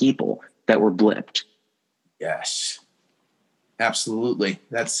town of people that were blipped. Yes, absolutely.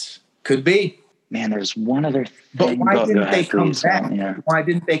 Could be. Man, there's one other thing. But why didn't they come back? Yeah. Why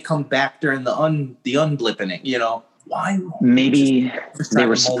didn't they come back during the unblipping? You know, why? Maybe they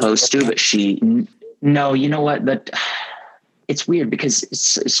were supposed to, but no, you know what? But it's weird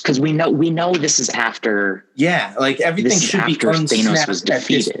because we know this is after. Yeah, like everything should be Thanos was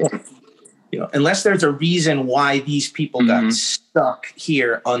defeated. You know, unless there's a reason why these people got stuck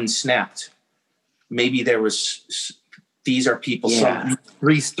here unsnapped. Maybe there was. These are people,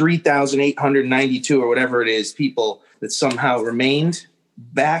 3,892 or whatever it is, people that somehow remained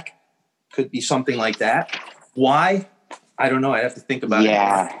back. Could be something like that. Why? I don't know. I'd have to think about it.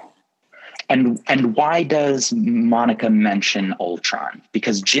 Yeah. And why does Monica mention Ultron?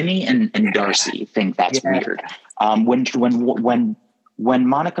 Because Jimmy and Darcy think that's weird. When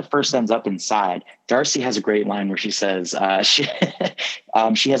Monica first ends up inside, Darcy has a great line where she says she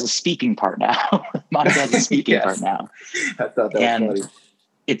has a speaking part now. Monica has a speaking part now. I thought that was funny.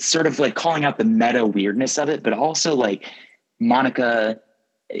 it's sort of like calling out the meta weirdness of it, but also like Monica,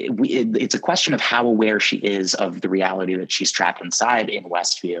 it's a question of how aware she is of the reality that she's trapped inside in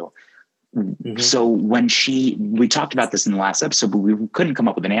Westview. Mm-hmm. So when we talked about this in the last episode, but we couldn't come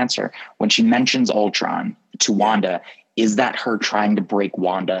up with an answer. When she mentions Ultron to Wanda, is that her trying to break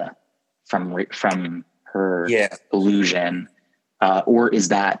Wanda from her illusion? Or is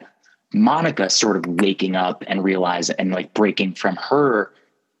that Monica sort of waking up and realizing and like breaking from her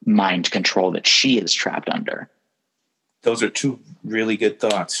mind control that she is trapped under? Those are two really good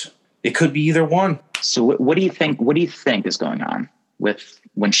thoughts. It could be either one. So what do you think? What do you think is going on with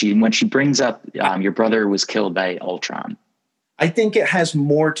when she brings up your brother was killed by Ultron? I think it has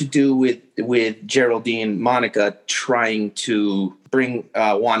more to do with Geraldine, Monica trying to bring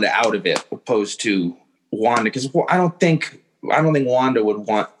Wanda out of it, opposed to Wanda, because I don't think Wanda would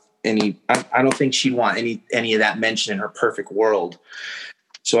want any. I don't think she'd want any of that mentioned in her perfect world.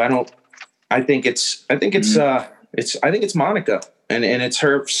 So I think it's Monica, and it's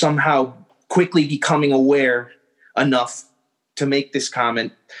her somehow quickly becoming aware enough to make this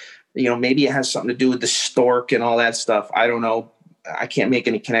comment. You know, maybe it has something to do with the stork and all that stuff. I don't know. I can't make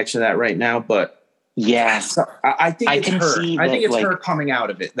any connection to that right now, but yes, I think it's her. I think it's her coming out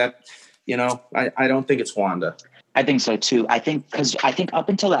of it. That, you know, I don't think it's Wanda. I think so too. I think up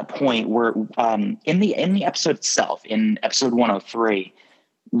until that point, we're in the episode itself, in episode 103,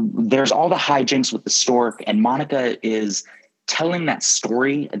 there's all the hijinks with the stork, and Monica is telling that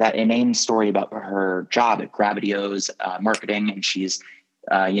story, that inane story about her job at Gravitio's marketing, and she's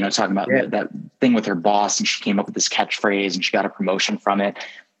talking about that thing with her boss, and she came up with this catchphrase and she got a promotion from it.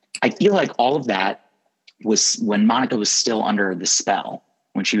 I feel like all of that was when Monica was still under the spell,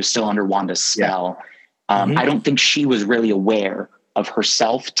 when she was still under Wanda's spell. I don't think she was really aware of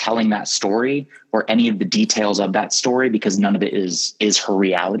herself telling that story or any of the details of that story, because none of it is her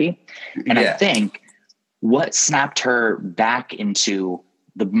reality. And I think what snapped her back into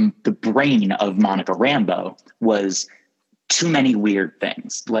the brain of Monica Rambeau was too many weird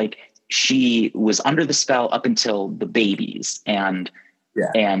things. Like, she was under the spell up until the babies and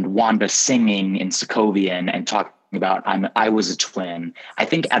Wanda singing in Sokovian and talking about I was a twin. I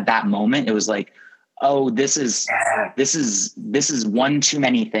think at that moment it was like, oh, this is one too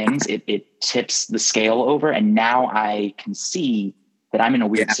many things. It tips the scale over, and now I can see that I'm in a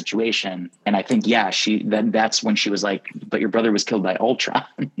weird situation. And I think, that's when she was like, but your brother was killed by Ultron,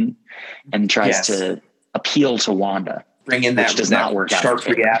 and tries to appeal to Wanda. Bring in that, does not work out. Sharp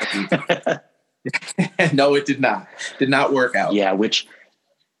reality. No, it did not. Did not work out. Yeah, which,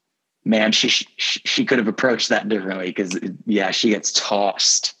 man, she could have approached that differently, because she gets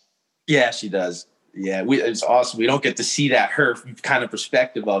tossed. Yeah, she does. Yeah, it's awesome. We don't get to see her kind of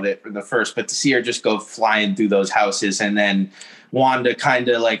perspective of it from the first, but to see her just go flying through those houses, and then Wanda kind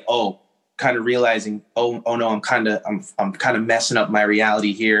of like, kind of realizing, oh no, I'm kind of messing up my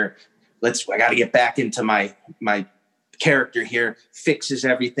reality here. I got to get back into my character here, fixes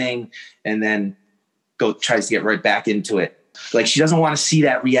everything, and then tries to get right back into it. Like, she doesn't want to see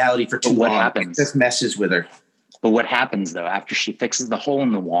that reality for too long. What happens? It just messes with her. But what happens though after she fixes the hole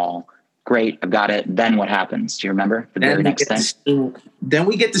in the wall? Great, I've got it. Then what happens? Do you remember the very next thing? Then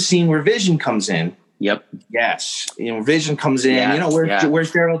we get the scene where Vision comes in. Yep. Yes. Vision comes in.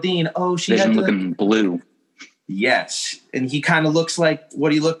 Where's Geraldine? Oh, she Vision looking blue. Yes. And he kind of looks like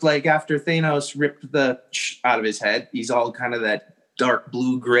what he looked like after Thanos ripped the out of his head. He's all kind of that dark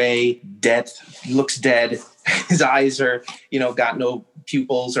blue gray, death. He looks dead. His eyes are, got no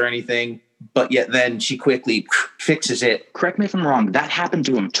pupils or anything. But yet then she quickly fixes it. Correct me if I'm wrong. That happened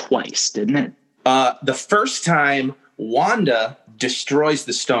to him twice, didn't it? The first time, Wanda destroys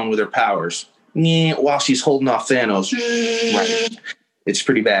the stone with her powers while she's holding off Thanos. Right. It's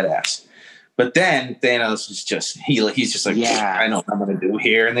pretty badass. But then Thanos is he's just like, I know what I'm going to do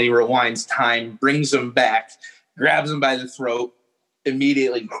here. And then he rewinds time, brings him back, grabs him by the throat,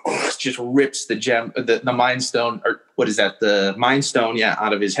 immediately just rips the gem, the Mind Stone, or what is that? The Mind Stone,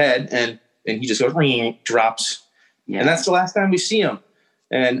 out of his head. And he just goes, drops. Yeah. And that's the last time we see him.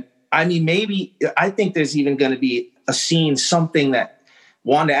 And I mean, I think there's even going to be a scene, something that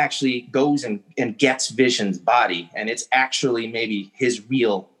Wanda actually goes and gets Vision's body. And it's actually maybe his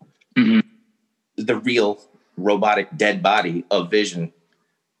real, the real robotic dead body of Vision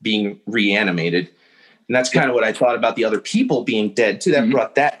being reanimated. And that's kind of what I thought about the other people being dead too. That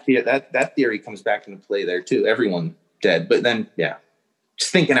brought that theory comes back into play there too. Everyone dead. But then,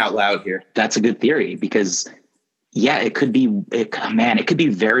 just thinking out loud here. That's a good theory, because it could be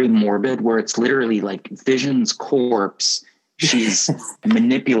very morbid, where it's literally like Vision's corpse she's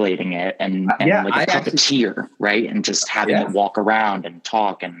manipulating it and like a puppeteer, right? And just having it walk around and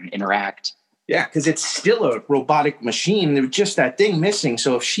talk and interact. Yeah, because it's still a robotic machine. There's just that thing missing.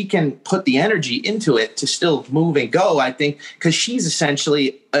 So if she can put the energy into it to still move and go, I think, because she's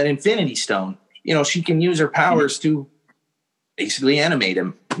essentially an Infinity Stone. You know, she can use her powers to basically animate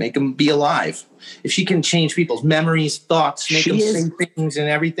him, make him be alive. If she can change people's memories, thoughts, make them say things and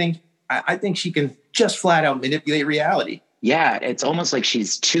everything, I think she can just flat out manipulate reality. Yeah, it's almost like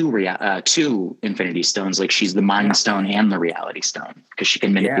she's two Infinity Stones. Like she's the Mind Stone and the Reality Stone because she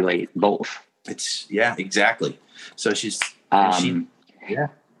can manipulate both. Exactly. So she's and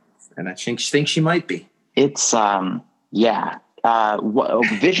I think she might be. It's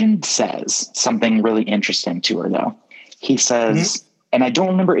Vision says something really interesting to her though. He says, and I don't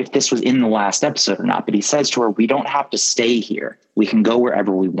remember if this was in the last episode or not, but he says to her, "We don't have to stay here. We can go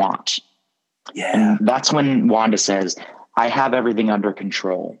wherever we want." Yeah, and that's when Wanda says, "I have everything under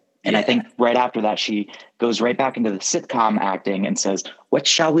control." And I think right after that, she goes right back into the sitcom acting and says, "What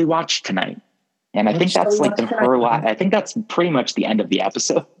shall we watch tonight?" And I think that's like I think that's pretty much the end of the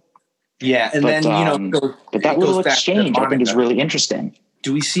episode. Yeah. And then, but that little exchange I think is really interesting.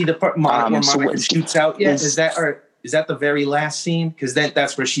 Do we see the part where Monica shoots out yet? Is that the very last scene? Because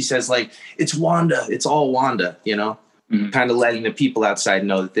that's where she says, like, it's Wanda. It's all Wanda, kind of letting the people outside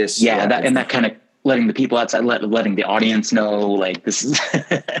know that this. Yeah. That kind of letting the people outside, letting the audience know, like, this is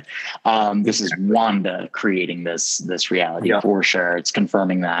this is Wanda creating this reality for sure. It's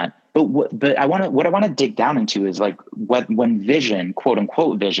confirming that. But what I want to dig down into is like when Vision, quote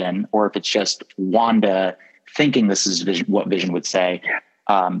unquote Vision, or if it's just Wanda thinking this is what Vision would say.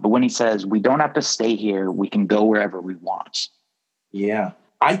 But when he says, "We don't have to stay here, we can go wherever we want." Yeah.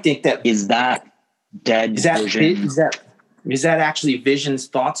 I think that is that dead Vision. Is that actually Vision's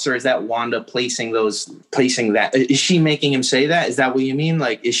thoughts, or is that Wanda placing that? Is she making him say that? Is that what you mean?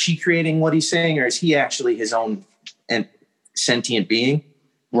 Like, is she creating what he's saying, or is he actually his own sentient being?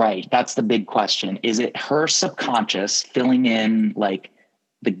 Right. That's the big question. Is it her subconscious filling in like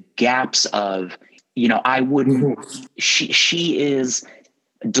the gaps of, I wouldn't, she is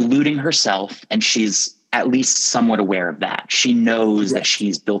deluding herself, and she's at least somewhat aware of that. She knows that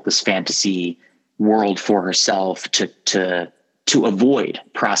she's built this fantasy world for herself to avoid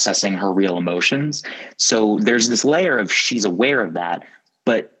processing her real emotions. So there's this layer of she's aware of that.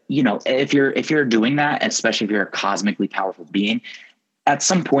 But, if you're doing that, especially if you're a cosmically powerful being, at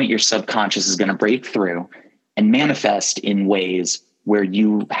some point your subconscious is going to break through and manifest in ways where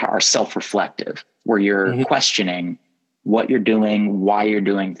you are self-reflective, where you're questioning what you're doing, why you're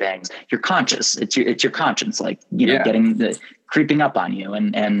doing things. You're conscious. It's your conscience, like, getting creeping up on you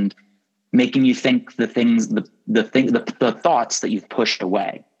and making you think the things, the thoughts that you've pushed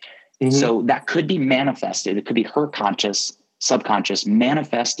away. Mm-hmm. So that could be manifested. It could be her subconscious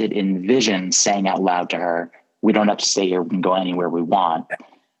manifested in Vision saying out loud to her, "We don't have to stay here. We can go anywhere we want."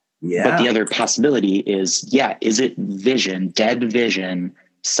 Yeah. But the other possibility is, is it Vision, dead Vision,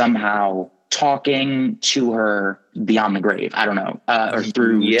 somehow talking to her beyond the grave? I don't know, or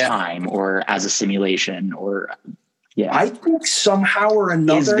through time, or as a simulation, or I think somehow or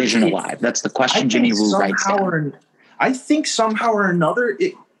another, is Vision alive? That's the question Jimmy Woo writes down. I think somehow or another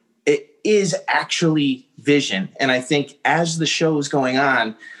it is actually Vision, and I think as the show is going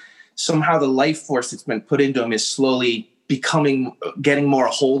on, somehow the life force that's been put into him is slowly getting more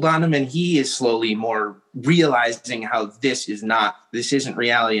hold on him, and he is slowly more realizing how this isn't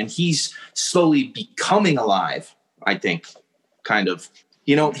reality, and he's slowly becoming alive. I think, kind of,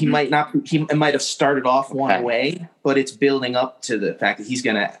 he might have started off one way, but it's building up to the fact that he's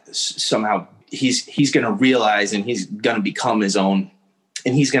gonna somehow he's gonna realize, and he's gonna become his own,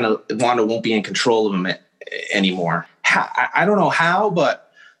 and Wanda won't be in control of him anymore. I don't know how,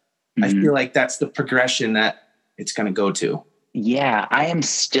 but I feel like that's the progression that it's going to go to. Yeah, I am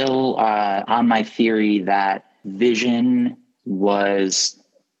still on my theory that Vision was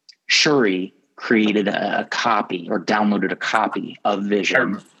Shuri created a copy or downloaded a copy of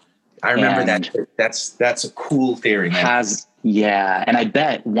Vision. I remember that. That's a cool theory, man. And I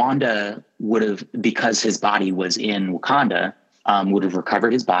bet Wanda would have, because his body was in Wakanda, would have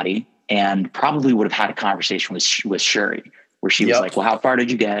recovered his body and probably would have had a conversation with Shuri, where she was like, "Well, how far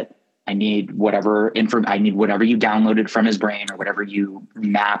did you get? I need whatever you downloaded from his brain, or whatever you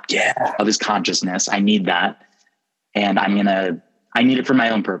mapped of his consciousness. I need that. And I need it for my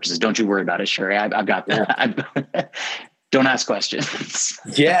own purposes. Don't you worry about it, Shuri. I've got that. Don't ask questions."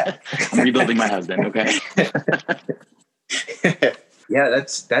 Yeah. I'm rebuilding my husband. Okay. Yeah.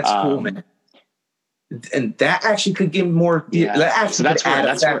 That's cool, man. And that actually could give more. That actually could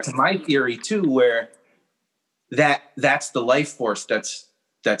add up to my theory too, where that's the life force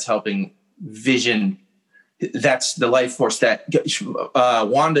that's helping Vision. That's the life force that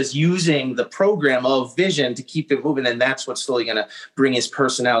Wanda's using the program of Vision to keep it moving. And that's what's slowly going to bring his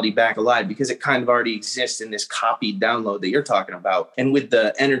personality back alive, because it kind of already exists in this copied download that you're talking about. And with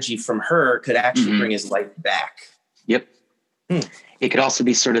the energy from her could actually bring his life back. Yep. It could also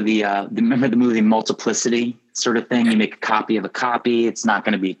be sort of remember the movie Multiplicity sort of thing. You make a copy of a copy. It's not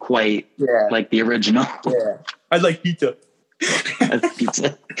going to be quite like the original. Yeah. I'd like pizza.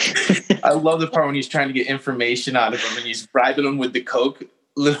 Pizza. I love the part when he's trying to get information out of him and he's bribing him with the Coke.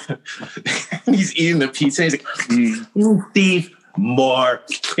 He's eating the pizza. He's like, Steve, more.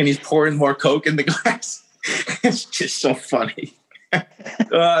 And he's pouring more Coke in the glass. It's just so funny.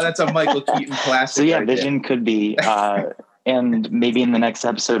 That's a Michael Keaton classic. So yeah, Vision could be, and maybe in the next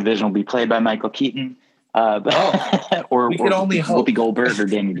episode, Vision will be played by Michael Keaton. Or we could only hope. Whoopi Goldberg or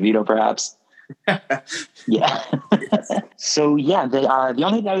Danny DeVito, perhaps. Yeah. So yeah, the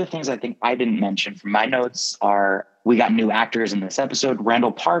only other things I think I didn't mention from my notes are we got new actors in this episode: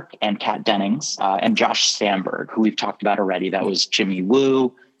 Randall Park and Kat Dennings, and Josh Sandberg, who we've talked about already. That was Jimmy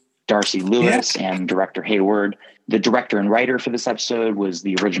Woo, Darcy Lewis, and director Hayward. The director and writer for this episode was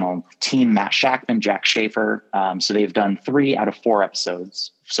the original team: Matt Shakman, Jack Schaefer. So they've done 3 out of 4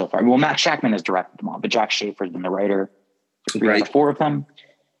 episodes so far. Well, Matt Shakman has directed them all, but Jack Schaefer has been the writer for 3 out of 4 of them.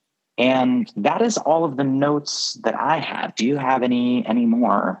 And that is all of the notes that I have. Do you have any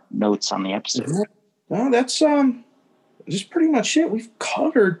more notes on the episode? No, that's just pretty much it. We've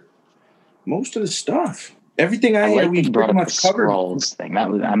covered most of the stuff. Everything I had, we pretty much covered. Scrolls thing.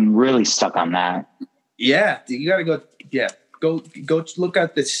 I'm really stuck on that. Yeah, you got to go. Yeah, go look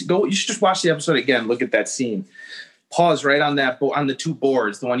at this. You should just watch the episode again. Look at that scene. Pause right on that on the 2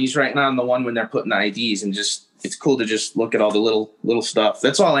 boards. The one he's writing on, the one when they're putting the IDs, and just. It's cool to just look at all the little stuff.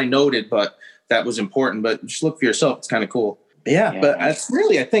 That's all I noted, but that was important. But just look for yourself. It's kind of cool. Yeah, but that's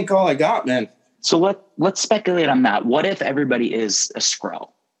really, I think, all I got, man. So let's speculate on that. What if everybody is a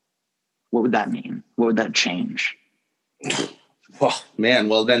Skrull? What would that mean? What would that change? Well, man,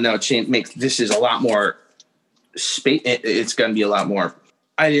 then that would change. This is a lot more space. It's going to be a lot more.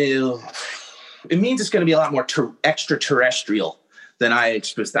 It means it's going to be a lot more extraterrestrial than I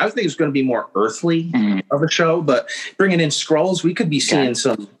expected. I think it's going to be more earthly of a show, but bringing in Skrulls, we could be seeing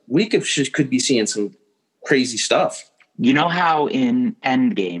could be seeing some crazy stuff. You know how in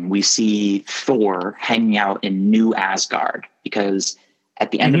Endgame we see Thor hanging out in New Asgard, because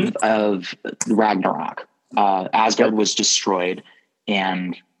at the end of Ragnarok, Asgard was destroyed,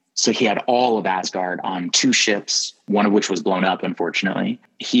 and so he had all of Asgard on 2 ships, one of which was blown up, unfortunately.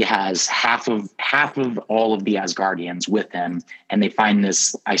 He has half of all of the Asgardians with him, and they find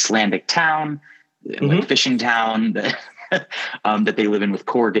this Icelandic town, like fishing town that they live in with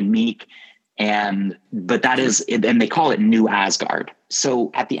Korg and Meek. But that is, and they call it New Asgard.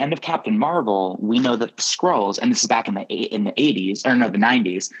 So at the end of Captain Marvel, we know that the Skrulls, and this is back in the 80s, or no, the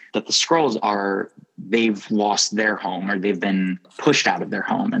 90s, that the Skrulls they've lost their home, or they've been pushed out of their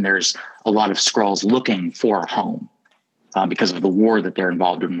home. And there's a lot of Skrulls looking for a home because of the war that they're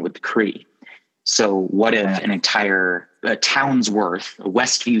involved in with the Kree. So what if an entire town's worth, a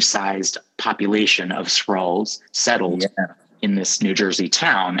Westview-sized population of Skrulls settled in this New Jersey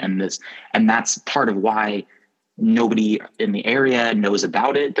town, and that's part of why nobody in the area knows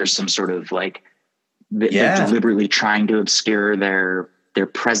about it. There's some sort of they're deliberately trying to obscure their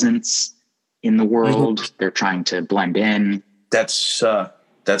presence in the world. They're trying to blend in. That's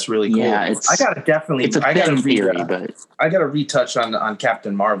really cool. Yeah, it's a theory, but I got to retouch on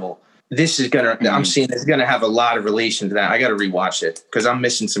Captain Marvel. This is gonna. I'm seeing it's gonna have a lot of relation to that. I got to rewatch it because I'm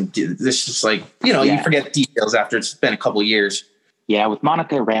missing some. This is like you forget details after it's been a couple of years. Yeah, with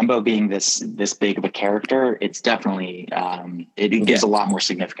Monica Rambeau being this big of a character, it's definitely it gives a lot more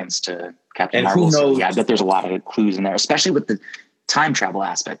significance to Captain Marvel. Who knows? So, I bet there's a lot of clues in there, especially with the time travel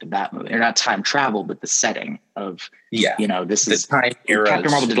aspect of that movie. Or not time travel, but the setting of this is time era.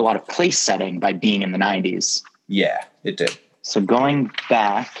 Captain Marvel did a lot of place setting by being in the 90s. Yeah, it did. So going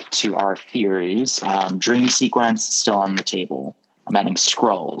back to our theories, dream sequence still on the table. I'm adding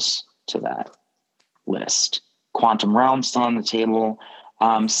Skrulls to that list. Quantum realm still on the table.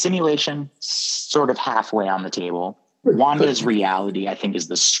 Simulation sort of halfway on the table. Wanda's reality, I think, is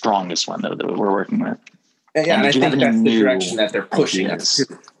the strongest one though that we're working with. Yeah, and I think that's the direction that they're pushing us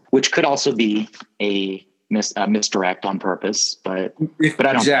to. Which could also be a misdirect on purpose, but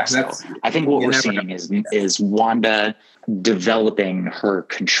I don't think so. I think what we're seeing is Wanda developing her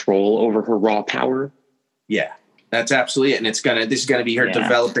control over her raw power. Yeah, that's absolutely it. And this is gonna be her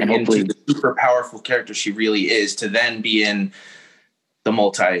developing into the super powerful character she really is, to then be in the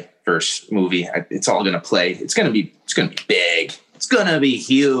verse movie. It's all going to play. It's going to be big. It's going to be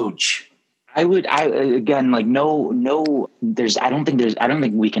huge. I don't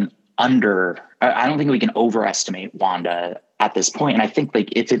think we can overestimate Wanda at this point. And I think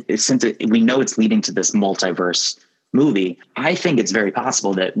like we know it's leading to this multiverse movie, I think it's very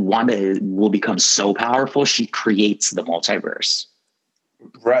possible that Wanda will become so powerful she creates the multiverse.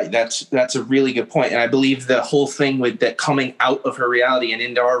 Right. That's a really good point. And I believe the whole thing with that coming out of her reality and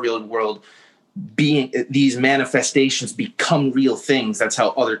into our real world, being these manifestations become real things. That's how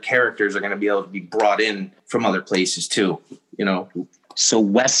other characters are going to be able to be brought in from other places too, you know? So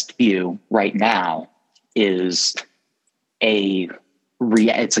Westview right now is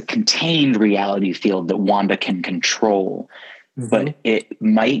it's a contained reality field that Wanda can control, but it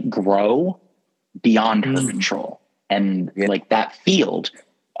might grow beyond her control. And like that field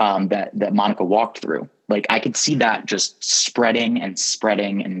that Monica walked through, like I could see that just spreading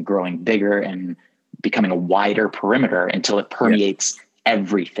and growing bigger and becoming a wider perimeter until it permeates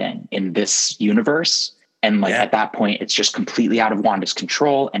everything in this universe. And like at that point, it's just completely out of Wanda's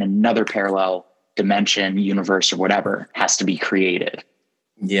control, and another parallel dimension, universe, or whatever has to be created.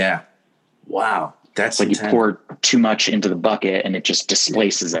 Yeah. Wow. That's like intense. You pour too much into the bucket and it just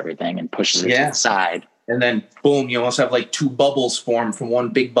displaces everything and pushes it to the side. And then boom, you almost have like two bubbles form from one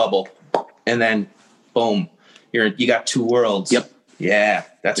big bubble. And then boom, you got two worlds. Yep. Yeah.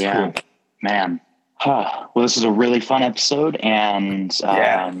 That's cool. Man. Well, this is a really fun episode, and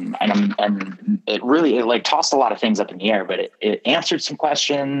it really like tossed a lot of things up in the air, but it answered some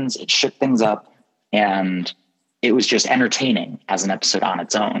questions, it shook things up, and it was just entertaining as an episode on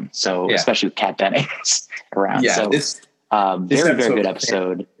its own. So especially with Kat Dennings around. Yeah, so very, very good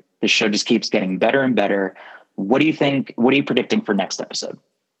episode. The show just keeps getting better and better. What do you think? What are you predicting for next episode?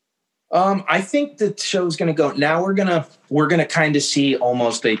 I think the show's going to go now. We're going to kind of see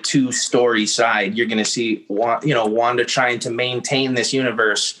almost a 2-story side. You're going to see, Wanda trying to maintain this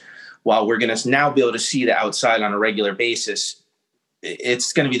universe while we're going to now be able to see the outside on a regular basis.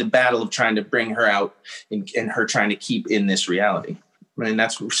 It's going to be the battle of trying to bring her out and her trying to keep in this reality.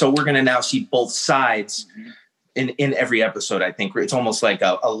 And so we're going to now see both sides in every episode. I think it's almost like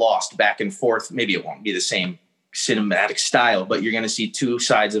a Lost back and forth. Maybe it won't be the same cinematic style, but you're going to see two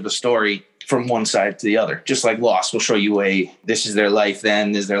sides of a story from one side to the other. Just like Lost will show you this is their life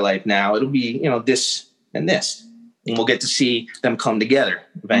then, this is their life now. It'll be, this and this. And we'll get to see them come together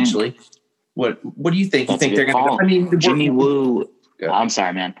eventually. What do you think? That's you think they're going to... I mean, Jimmy Woo... I'm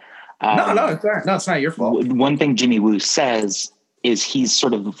sorry, man. No, it's not your fault. One thing Jimmy Woo says is he's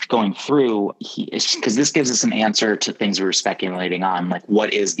sort of going through, because this gives us an answer to things we were speculating on, like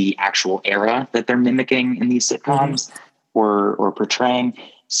what is the actual era that they're mimicking in these sitcoms or portraying.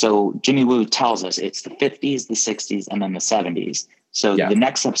 So Jimmy Woo tells us it's the 50s, the 60s, and then the 70s. So the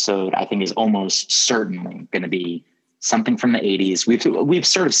next episode, I think, is almost certainly going to be something from the 80s. We've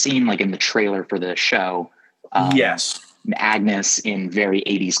sort of seen, like in the trailer for the show, Agnes in very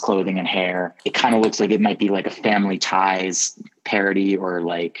 80s clothing and hair. It kind of looks like it might be like a Family Ties parody, or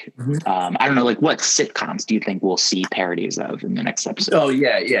like I don't know, like what sitcoms do you think we'll see parodies of in the next episode? Oh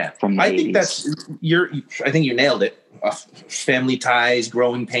yeah. From the 80s. I think you nailed it. Family Ties,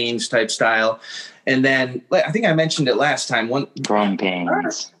 Growing Pains type style. And then I think I mentioned it last time. Growing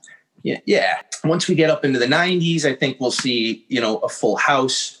Pains. Yeah. Once we get up into the 90s, I think we'll see, a Full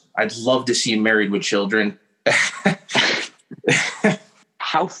House. I'd love to see Married with Children.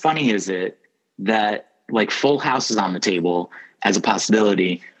 How funny is it that like Full House is on the table as a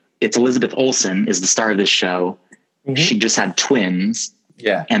possibility? It's Elizabeth Olsen is the star of this show. She just had twins.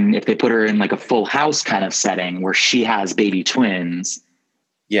 Yeah. And if they put her in like a Full House kind of setting where she has baby twins,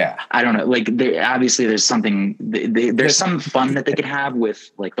 I don't know. Like obviously there's something, there's some fun that they could have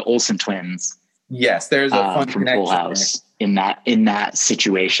with like the Olsen twins. Yes. There's a fun from Full House in that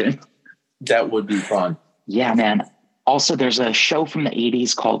situation. That would be fun. Yeah, man. Also, there's a show from the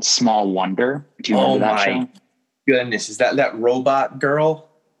 80s called Small Wonder. Do you remember that show? Goodness. Is that robot girl?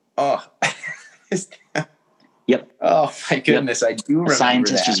 Oh. Yep. Oh, my goodness. Yep. I do remember a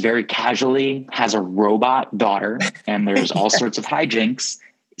scientist that. Just very casually has a robot daughter, and there's all sorts of hijinks,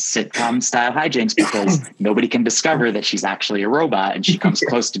 sitcom-style hijinks, because nobody can discover that she's actually a robot, and she comes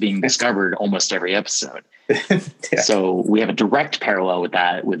close to being discovered almost every episode. So we have a direct parallel with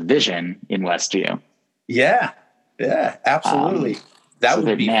that with Vision in Westview. Yeah, absolutely. That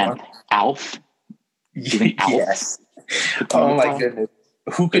would be fun. Alf. Do you think Alf? Yes. Oh my goodness.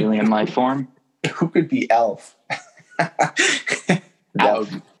 Who could alien life form? Who could be Alf?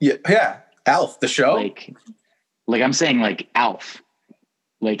 Alf. Alf, the show. Like I'm saying, like Alf.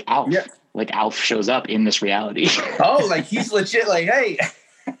 Like Alf. Yeah. Like Alf shows up in this reality. Oh, like he's legit. Like, hey.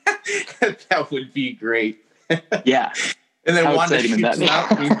 That would be great. Yeah. And then How Wanda exciting would shoots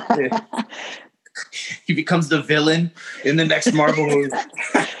that him out. He becomes the villain in the next Marvel movie.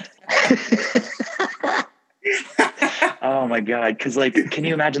 Oh my God. Cause like, can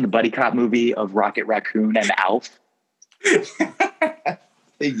you imagine the buddy cop movie of Rocket Raccoon and Alf?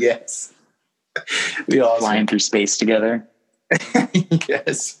 Yes. Be awesome. Flying through space together.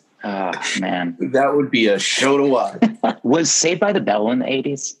 Yes. Oh man. That would be a show to watch. Was Saved by the Bell in the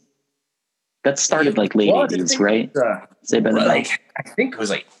 80s? That started like late 80s, right? Saved by the Bell. I think it was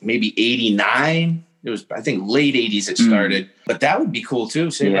like maybe 89. It was, I think, late 80s it started. But that would be cool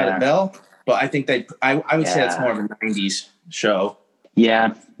too, Saved by the Bell. But I think I would say that's more of a 90s show.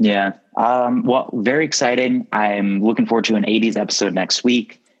 Yeah. Well, very exciting. I'm looking forward to an 80s episode next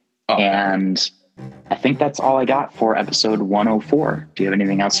week. And I think that's all I got for episode 104. Do you have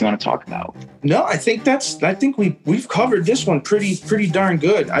anything else you want to talk about? No, I think we've covered this one pretty darn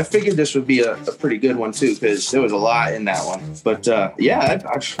good. I figured this would be a pretty good one too, because there was a lot in that one. But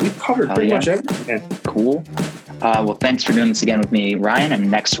we've covered pretty much everything. Cool. Well, thanks for doing this again with me, Ryan. And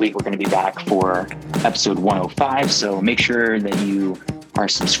next week we're going to be back for episode 105. So make sure that you are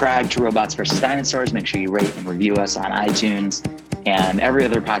subscribed to Robots vs. Dinosaurs. Make sure you rate and review us on iTunes and every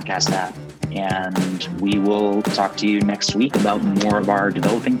other podcast app. And we will talk to you next week about more of our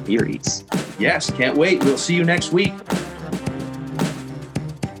developing theories. Yes, can't wait. We'll see you next week.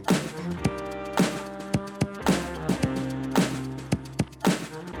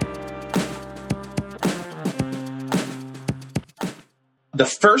 The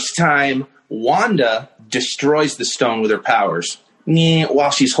first time Wanda destroys the stone with her powers,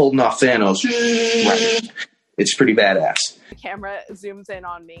 while she's holding off Thanos, right. It's pretty badass. The camera zooms in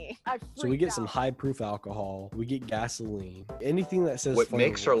on me. So we get some high-proof alcohol. We get gasoline. Anything that says what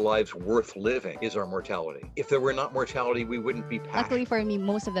makes our lives worth living is our mortality. If there were not mortality, we wouldn't be passionate. Luckily for me,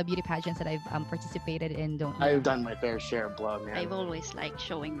 most of the beauty pageants that I've participated in don't. I've done my fair share of blow, man. I've always liked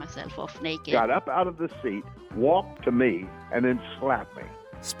showing myself off naked. Got up out of the seat, walked to me, and then slapped me.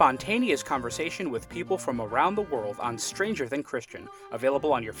 Spontaneous conversation with people from around the world on Stranger Than Christian,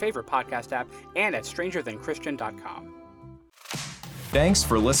 available on your favorite podcast app and at strangerthanchristian.com. Thanks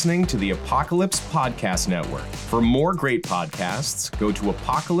for listening to the Apocalypse Podcast Network. For more great podcasts, go to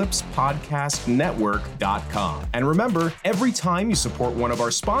apocalypsepodcastnetwork.com. And remember, every time you support one of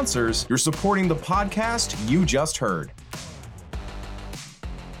our sponsors, you're supporting the podcast you just heard.